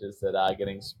messages that are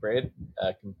getting spread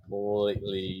are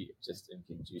completely just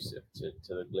inconducive to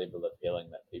the level of healing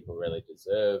that people really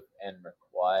deserve and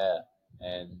require.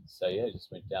 And so,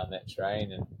 just went down that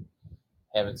train and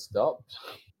haven't stopped.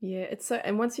 Yeah, it's so,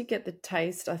 and once you get the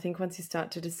taste, I think once you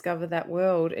start to discover that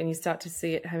world and you start to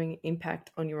see it having an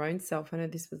impact on your own self, I know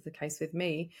this was the case with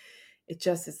me, it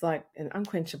just is like an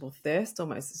unquenchable thirst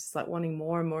almost. It's just like wanting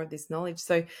more and more of this knowledge.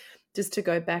 So just to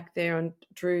go back there and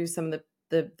Drew, some of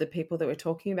the people that we're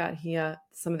talking about here,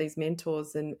 some of these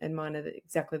mentors and mine are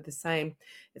exactly the same.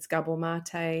 It's Gabor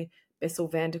Mate, Bessel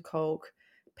van der Kolk,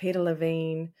 Peter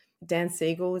Levine, Dan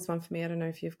Siegel is one for me. I don't know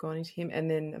if you've gone into him. And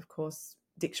then, of course,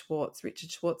 Dick Schwartz, Richard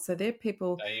Schwartz. So they're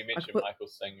people. No, you mentioned Michael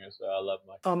Singer as well. I love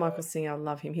Michael. Oh, Michael Singer, I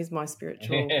love him. He's my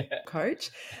spiritual coach.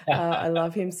 I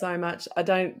love him so much. I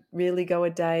don't really go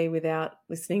a day without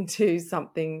listening to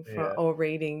something or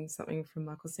reading something from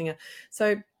Michael Singer.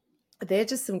 So they're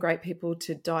just some great people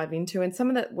to dive into. And some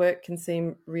of that work can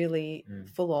seem really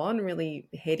full on, really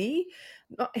heady.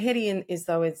 Not heady as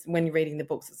though it's when you're reading the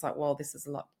books, it's like, well, this is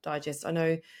a lot to digest. I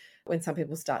know when some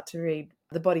people start to read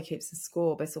The Body Keeps the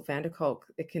Score, Bessel van der Kolk,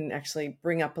 it can actually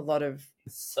bring up a lot of...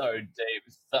 So deep,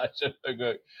 such a big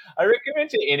book. I recommend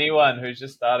to anyone who's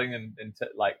just starting and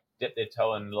like dip their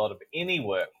toe in a lot of any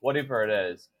work, whatever it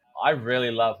is. I really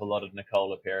love a lot of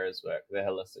Nicola Pera's work, the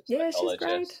holistic psychologist. She's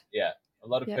great. Yeah, a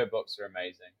lot of her books are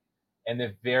amazing. And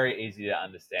they're very easy to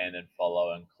understand and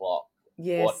follow and clock.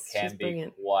 Yes, what can be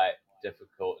brilliant. Quite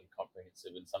difficult and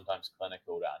comprehensive and sometimes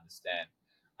clinical to understand.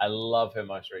 I love her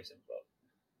most recent book.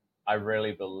 I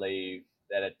really believe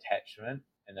that attachment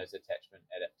and those attachment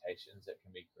adaptations that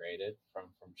can be created from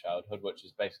childhood, which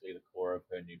is basically the core of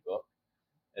her new book,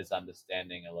 is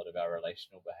understanding a lot of our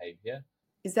relational behavior.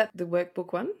 Is that the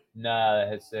workbook one? No,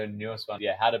 it's her newest one.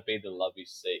 Yeah, How to Be the Love You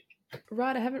Seek.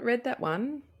 Right, I haven't read that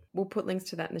one. We'll put links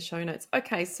to that in the show notes.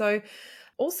 Okay, so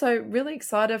also really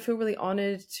excited. I feel really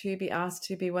honoured to be asked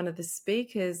to be one of the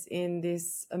speakers in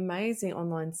this amazing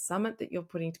online summit that you're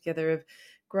putting together of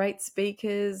great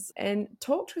speakers. And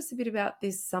talk to us a bit about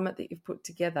this summit that you've put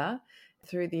together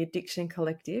through the Addiction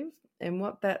Collective and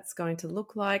what that's going to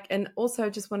look like. And also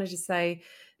just wanted to say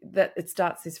that it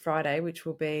starts this Friday, which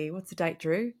will be, what's the date,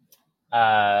 Drew?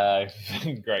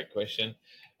 Great question.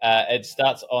 It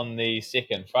starts on the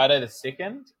 2nd, Friday the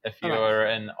 2nd, if you're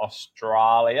in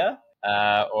Australia,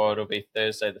 or it'll be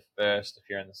Thursday the 1st if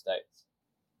you're in the States.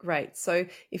 Great. So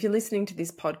if you're listening to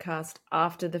this podcast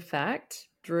after the fact,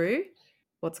 Drew,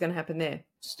 what's going to happen there?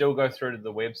 Still go through to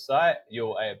the website.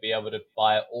 You'll be able to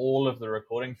buy all of the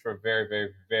recordings for a very,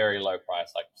 very, very low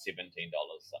price, like $17,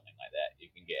 something like that. You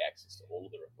can get access to all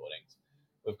of the recordings.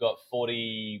 We've got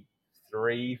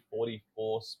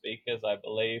 44 speakers, I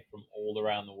believe, from all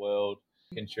around the world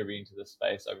contributing to the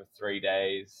space over 3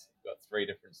 days. We've got 3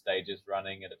 different stages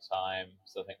running at a time.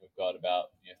 So I think we've got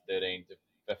about 13 to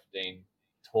 15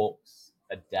 talks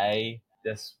a day.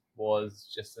 This was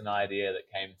just an idea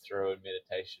that came through in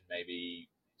meditation maybe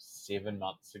 7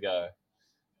 months ago.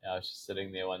 I was just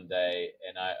sitting there one day,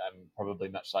 and I'm probably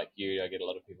much like you. I get a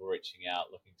lot of people reaching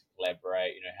out, looking to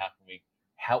collaborate. How can we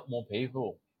help more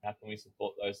people? How can we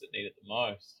support those that need it the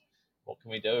most? What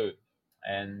can we do?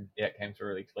 And it came through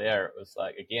really clear. It was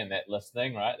like, again, that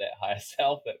listening, right? That higher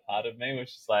self, that part of me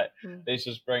was just like, let's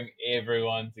just bring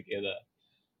everyone together.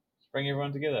 Just bring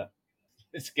everyone together.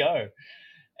 Let's go.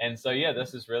 And so,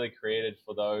 this is really created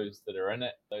for those that are in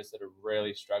it, those that are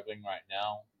really struggling right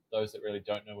now, those that really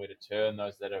don't know where to turn,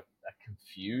 those that are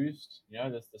confused.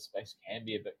 The space can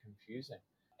be a bit confusing.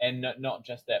 And not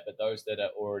just that, but those that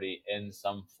are already in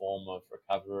some form of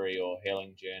recovery or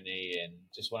healing journey and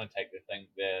just want to take their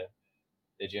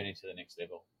journey to the next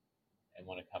level and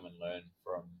want to come and learn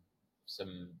from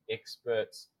some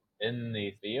experts in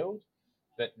the field,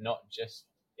 but not just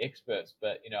experts.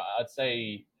 But, I'd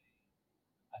say,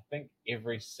 I think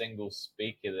every single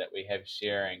speaker that we have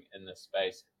sharing in this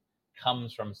space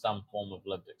comes from some form of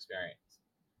lived experience.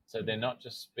 So they're not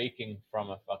just speaking from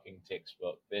a fucking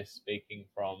textbook. They're speaking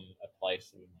from a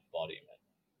place of embodiment.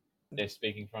 They're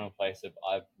speaking from a place of,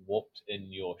 I've walked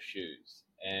in your shoes.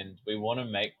 And we want to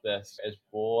make this as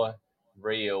raw,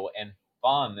 real, and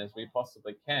fun as we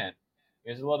possibly can.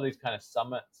 There's a lot of these kind of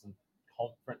summits and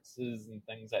conferences and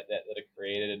things like that are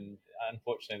created, and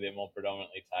unfortunately they're more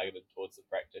predominantly targeted towards the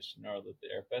practitioner or the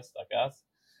therapist like us,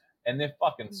 and they're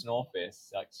fucking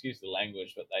snorefests. Like, excuse the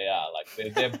language, but they are. Like,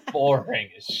 they're boring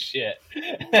as shit.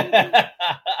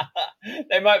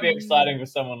 They might be exciting for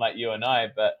someone like you and I,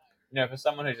 but for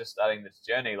someone who's just starting this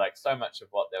journey, like, so much of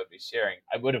what they would be sharing,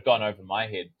 I would have gone over my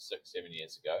head 6-7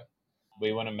 years ago.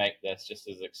 We want to make this just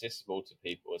as accessible to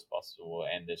people as possible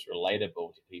and as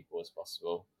relatable to people as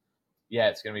possible. Yeah,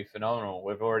 it's going to be phenomenal.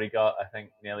 We've already got, I think,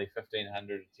 nearly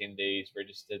 1,500 attendees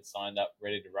registered, signed up,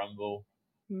 ready to rumble.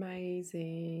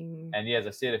 Amazing. And yeah, as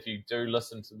I said, if you do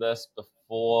listen to this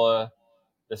before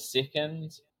the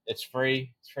 2nd, it's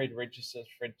free. It's free to register. It's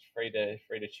free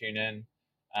to tune in.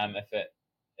 If it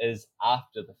is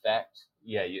after the fact,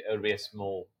 yeah, it would be a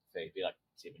small fee. It'd be like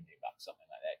 $17, something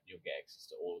like that. You'll get access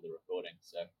to all of the recordings.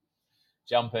 So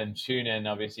jump in, tune in.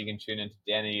 Obviously, you can tune into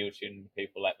Danny. You'll tune in to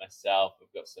people like myself.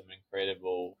 We've got some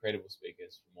incredible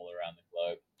speakers from all around the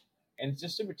globe. And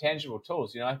just super tangible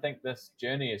tools. I think this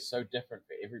journey is so different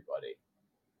for everybody.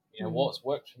 What's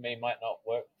worked for me might not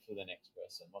work for the next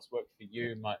person. What's worked for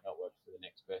you might not work for the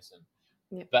next person.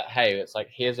 Yep. But hey, it's like,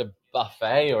 here's a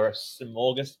buffet or a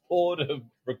smorgasbord of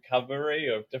recovery,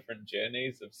 of different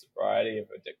journeys, of sobriety, of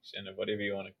addiction, of whatever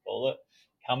you want to call it.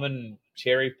 Come and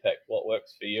cherry pick what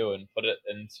works for you and put it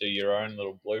into your own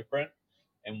little blueprint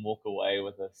and walk away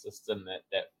with a system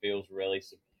that feels really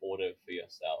supportive for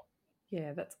yourself.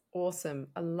 Yeah, that's awesome.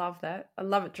 I love that. I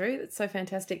love it, Drew. That's so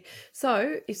fantastic.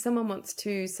 So if someone wants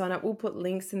to sign up, we'll put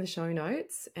links in the show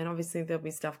notes, and obviously there'll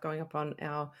be stuff going up on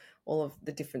all of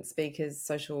the different speakers'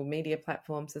 social media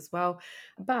platforms as well.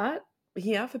 But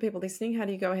here, for people listening, how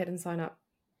do you go ahead and sign up?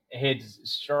 Head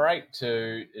straight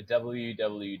to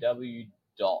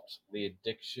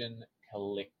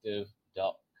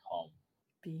www.theaddictioncollective.com.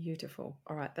 Beautiful.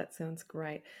 All right, that sounds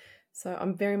great. So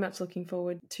I'm very much looking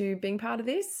forward to being part of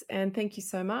this, and thank you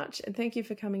so much. And thank you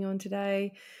for coming on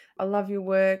today. I love your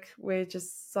work. We're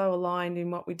just so aligned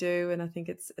in what we do, and I think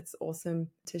it's awesome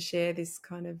to share this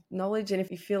kind of knowledge. And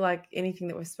if you feel like anything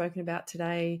that we've spoken about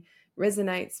today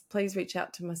resonates, please reach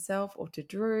out to myself or to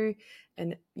Drew,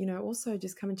 and also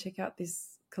just come and check out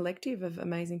this collective of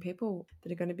amazing people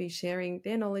that are going to be sharing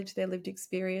their knowledge, their lived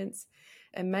experience,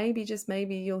 and maybe, just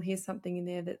maybe, you'll hear something in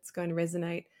there that's going to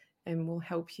resonate and will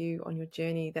help you on your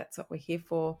journey. That's what we're here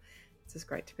for. It's just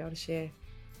great to be able to share.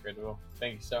 Incredible.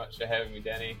 Thank you so much for having me,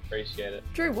 Danny. Appreciate it.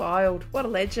 Drew Wild, what a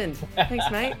legend.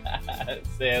 Thanks, mate.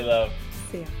 See ya, love.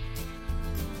 See ya.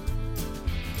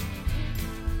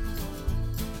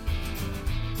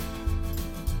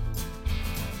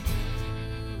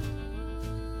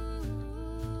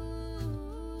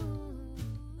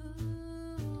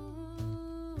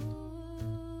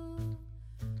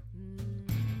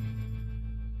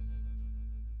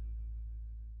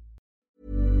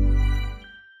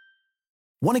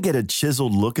 Want to get a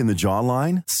chiseled look in the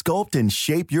jawline? Sculpt and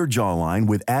shape your jawline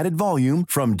with added volume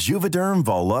from Juvederm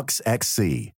Volux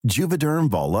XC. Juvederm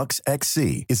Volux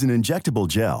XC is an injectable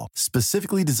gel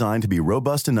specifically designed to be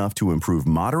robust enough to improve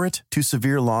moderate to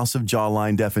severe loss of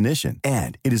jawline definition.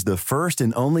 And it is the first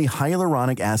and only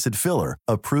hyaluronic acid filler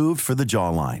approved for the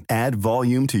jawline. Add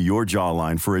volume to your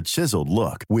jawline for a chiseled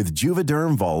look with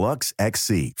Juvederm Volux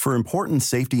XC. For important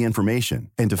safety information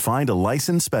and to find a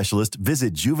licensed specialist,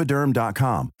 visit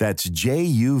Juvederm.com. That's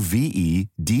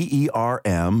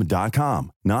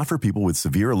Juvederm.com. Not for people with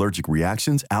severe allergic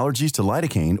reactions, allergies to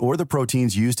lidocaine, or the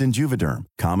proteins used in Juvederm.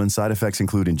 Common side effects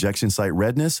include injection site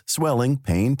redness, swelling,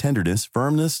 pain, tenderness,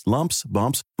 firmness, lumps,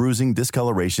 bumps, bruising,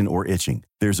 discoloration, or itching.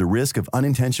 There's a risk of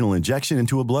unintentional injection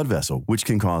into a blood vessel, which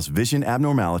can cause vision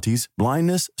abnormalities,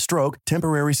 blindness, stroke,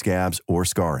 temporary scabs, or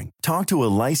scarring. Talk to a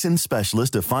licensed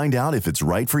specialist to find out if it's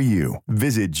right for you.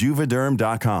 Visit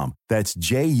Juvederm.com. That's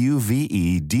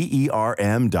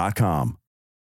Juvederm.com.